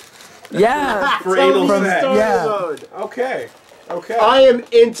mode. Yeah. For Tell anal me the sex. story Yeah. mode. Okay. Okay. I am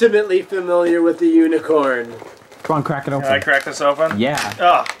intimately familiar with the unicorn. Come on, crack it Can I open. crack this open? Yeah.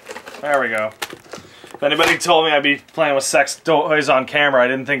 Ah, there we go. If anybody told me I'd be playing with sex toys on camera, I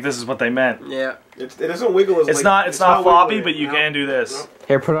didn't think this is what they meant. Yeah. It doesn't wiggle as It's like, not floppy, wiggly. but you No. can do this.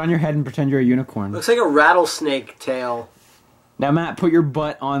 Here, put it on your head and pretend you're a unicorn. Looks like a rattlesnake tail. Now, Matt, put your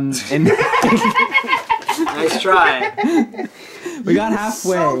butt on. In Nice try. we got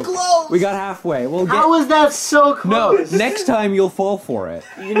halfway. So close. We got halfway. We'll get. How is that so No, close? next time you'll fall for it.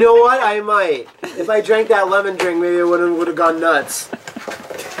 You know what? I might. If I drank that lemon drink, maybe I would have gone nuts.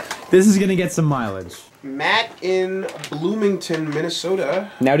 This is gonna get some mileage. Matt in Bloomington, Minnesota.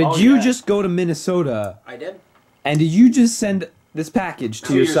 Now, did Oh, you yeah. just go to Minnesota I did. and did you just send this package to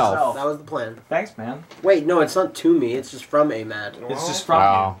To yourself? yourself. That was the plan. Thanks, man. Wait, no, it's not to me. It's just from a Matt. It's just from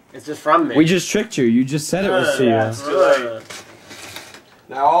Wow. It's just from me. We just tricked you. You just said it was to Yeah, you. it's too late.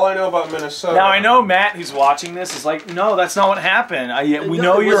 Now all I know about Minnesota. Now I know Matt, who's watching this, is like, no, that's not what happened. We No,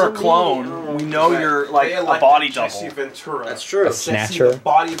 know it you're a wasn't me. clone. Oh. We know that you're like they a elected body Jesse double. Ventura. That's true. Jesse Snatcher. the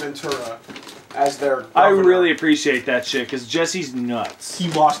Body Ventura as their I governor. really appreciate that shit because Jesse's nuts. He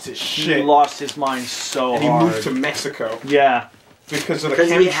lost his He shit. lost his mind so and he hard. moved to Mexico Yeah, because of the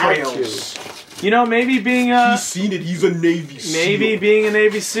Because he had chemtrails. you know, maybe being a He's seen it. He's a Navy SEAL. maybe being a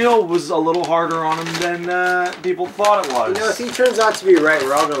Navy SEAL was a little harder on him than people thought it was. You know, if he turns out to be right,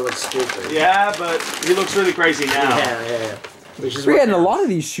 we're all gonna look stupid. Yeah, but he looks really crazy now. Yeah. Which is We're what getting a counts. lot of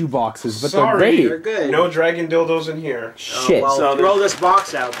these shoe boxes, but Sorry. they're They're great. good. No dragon dildos in here. Shit. Well, So throw this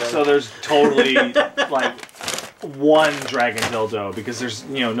box out then. So there's totally like one dragon dildo because there's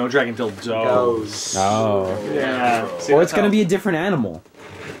no dragon dildos. Goes. Oh. Yeah. See, Or that's it's gonna how- be a different animal.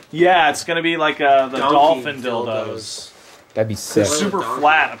 Yeah, it's gonna be like the Donkey dolphin dildos. That'd be sick. They're super Donkey.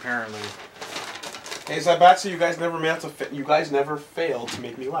 flat apparently. Hey Zabatsu, you guys never failed to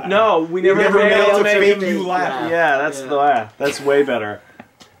make me laugh. No, we You never never failed failed to to make make you laugh. Yeah, that's the laugh. That's way better.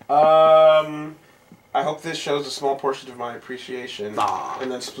 I hope this shows a small portion of my appreciation. Aw.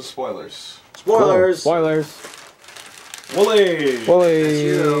 And then spoilers. Spoilers. Spoilers. Wooly!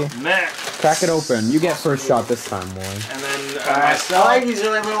 Wooly. Next. Crack it open. You get first shot this time, Wooly. And then I myself. like these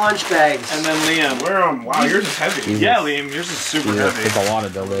are like little lunch bags. And then Liam. Where wow, yours is heavy. Jesus. Yeah, Liam, yours is super Jesus, heavy. there's a lot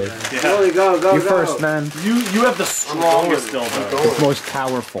of dildos. Yeah. Slowly go. You first, man. You have the strongest I'm dildo. going. The most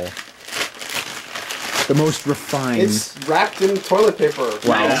powerful. The most refined. It's wrapped in toilet paper.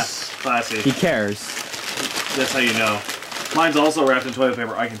 Wow. Yeah, classy. He cares. That's how you know. Mine's also wrapped in toilet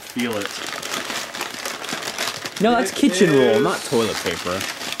paper. I can feel it. No, that's It kitchen roll, is- not toilet paper.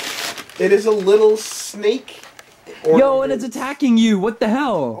 It is a little snake. Yo, and it's attacking you. What the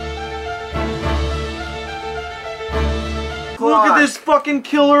hell? Look at this fucking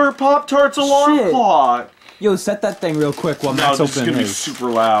killer Pop-Tarts alarm Shit. clock. Yo, set that thing real quick while No, Matt's this is opening gonna be his. super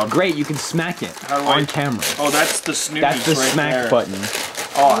loud. Great, you can smack it How do on I- camera. Oh, that's the snooze That's the right smack there. button.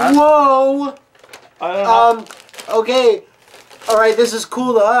 Oh, that's, Whoa. I don't know. Okay. All right. This is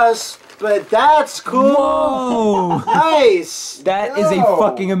cool to us, but that's cool. Whoa! Nice. That is a Yo.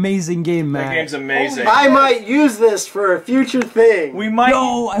 fucking amazing game, That Matt. game's amazing. I might use this for a future thing. We might.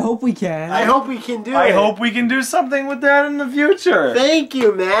 Yo, I hope we can. I hope we can do it. I hope we can do something with that in the future. Thank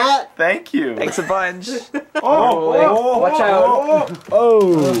you, Matt. Thank you. Thanks a bunch. Oh, Watch out.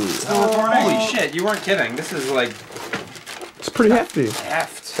 Oh, Holy shit, you weren't kidding. This is like it's pretty hefty.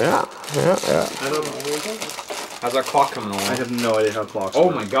 heft. Yeah. I don't know. How's our clock coming along? I have no idea how clocks Oh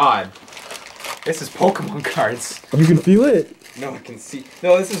work. my god. This is Pokemon cards. You can feel it. No, I can see.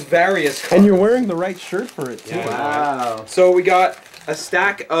 No, this is various cards. And you're wearing the right shirt for it, too. Yeah, Wow. So we got a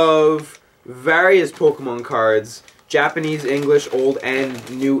stack of various Pokemon cards. Japanese, English, old, and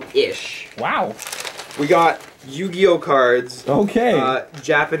new-ish. Wow. We got Yu-Gi-Oh cards. Okay.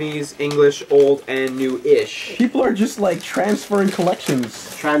 Japanese, English, old, and new-ish. People are just, like, transferring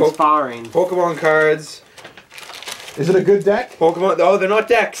collections. Transparring. Pokemon cards. Is it a good deck? Pokemon. Oh, they're not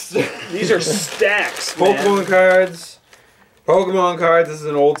decks. These are stacks, man. Pokemon cards. Pokemon cards. This is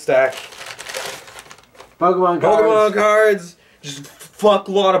an old stack. Pokemon cards. Pokemon cards. Just fuck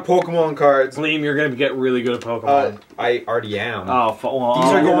lot of Pokemon cards. Liam, you're gonna get really good at Pokemon. I already am. Oh, well,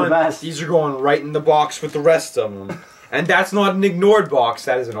 These are you're the going. best. These are going right in the box with the rest of them. And that's not an ignored box.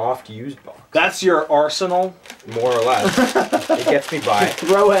 That is an oft-used box, that's your arsenal. more or less. It gets me by.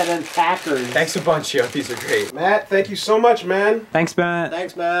 Throw at attackers. Thanks a bunch, yo. These are great. Matt, thank you so much, man. Thanks, Matt.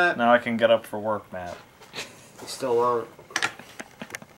 Thanks, Matt. Now I can get up for work, Matt. You still won't.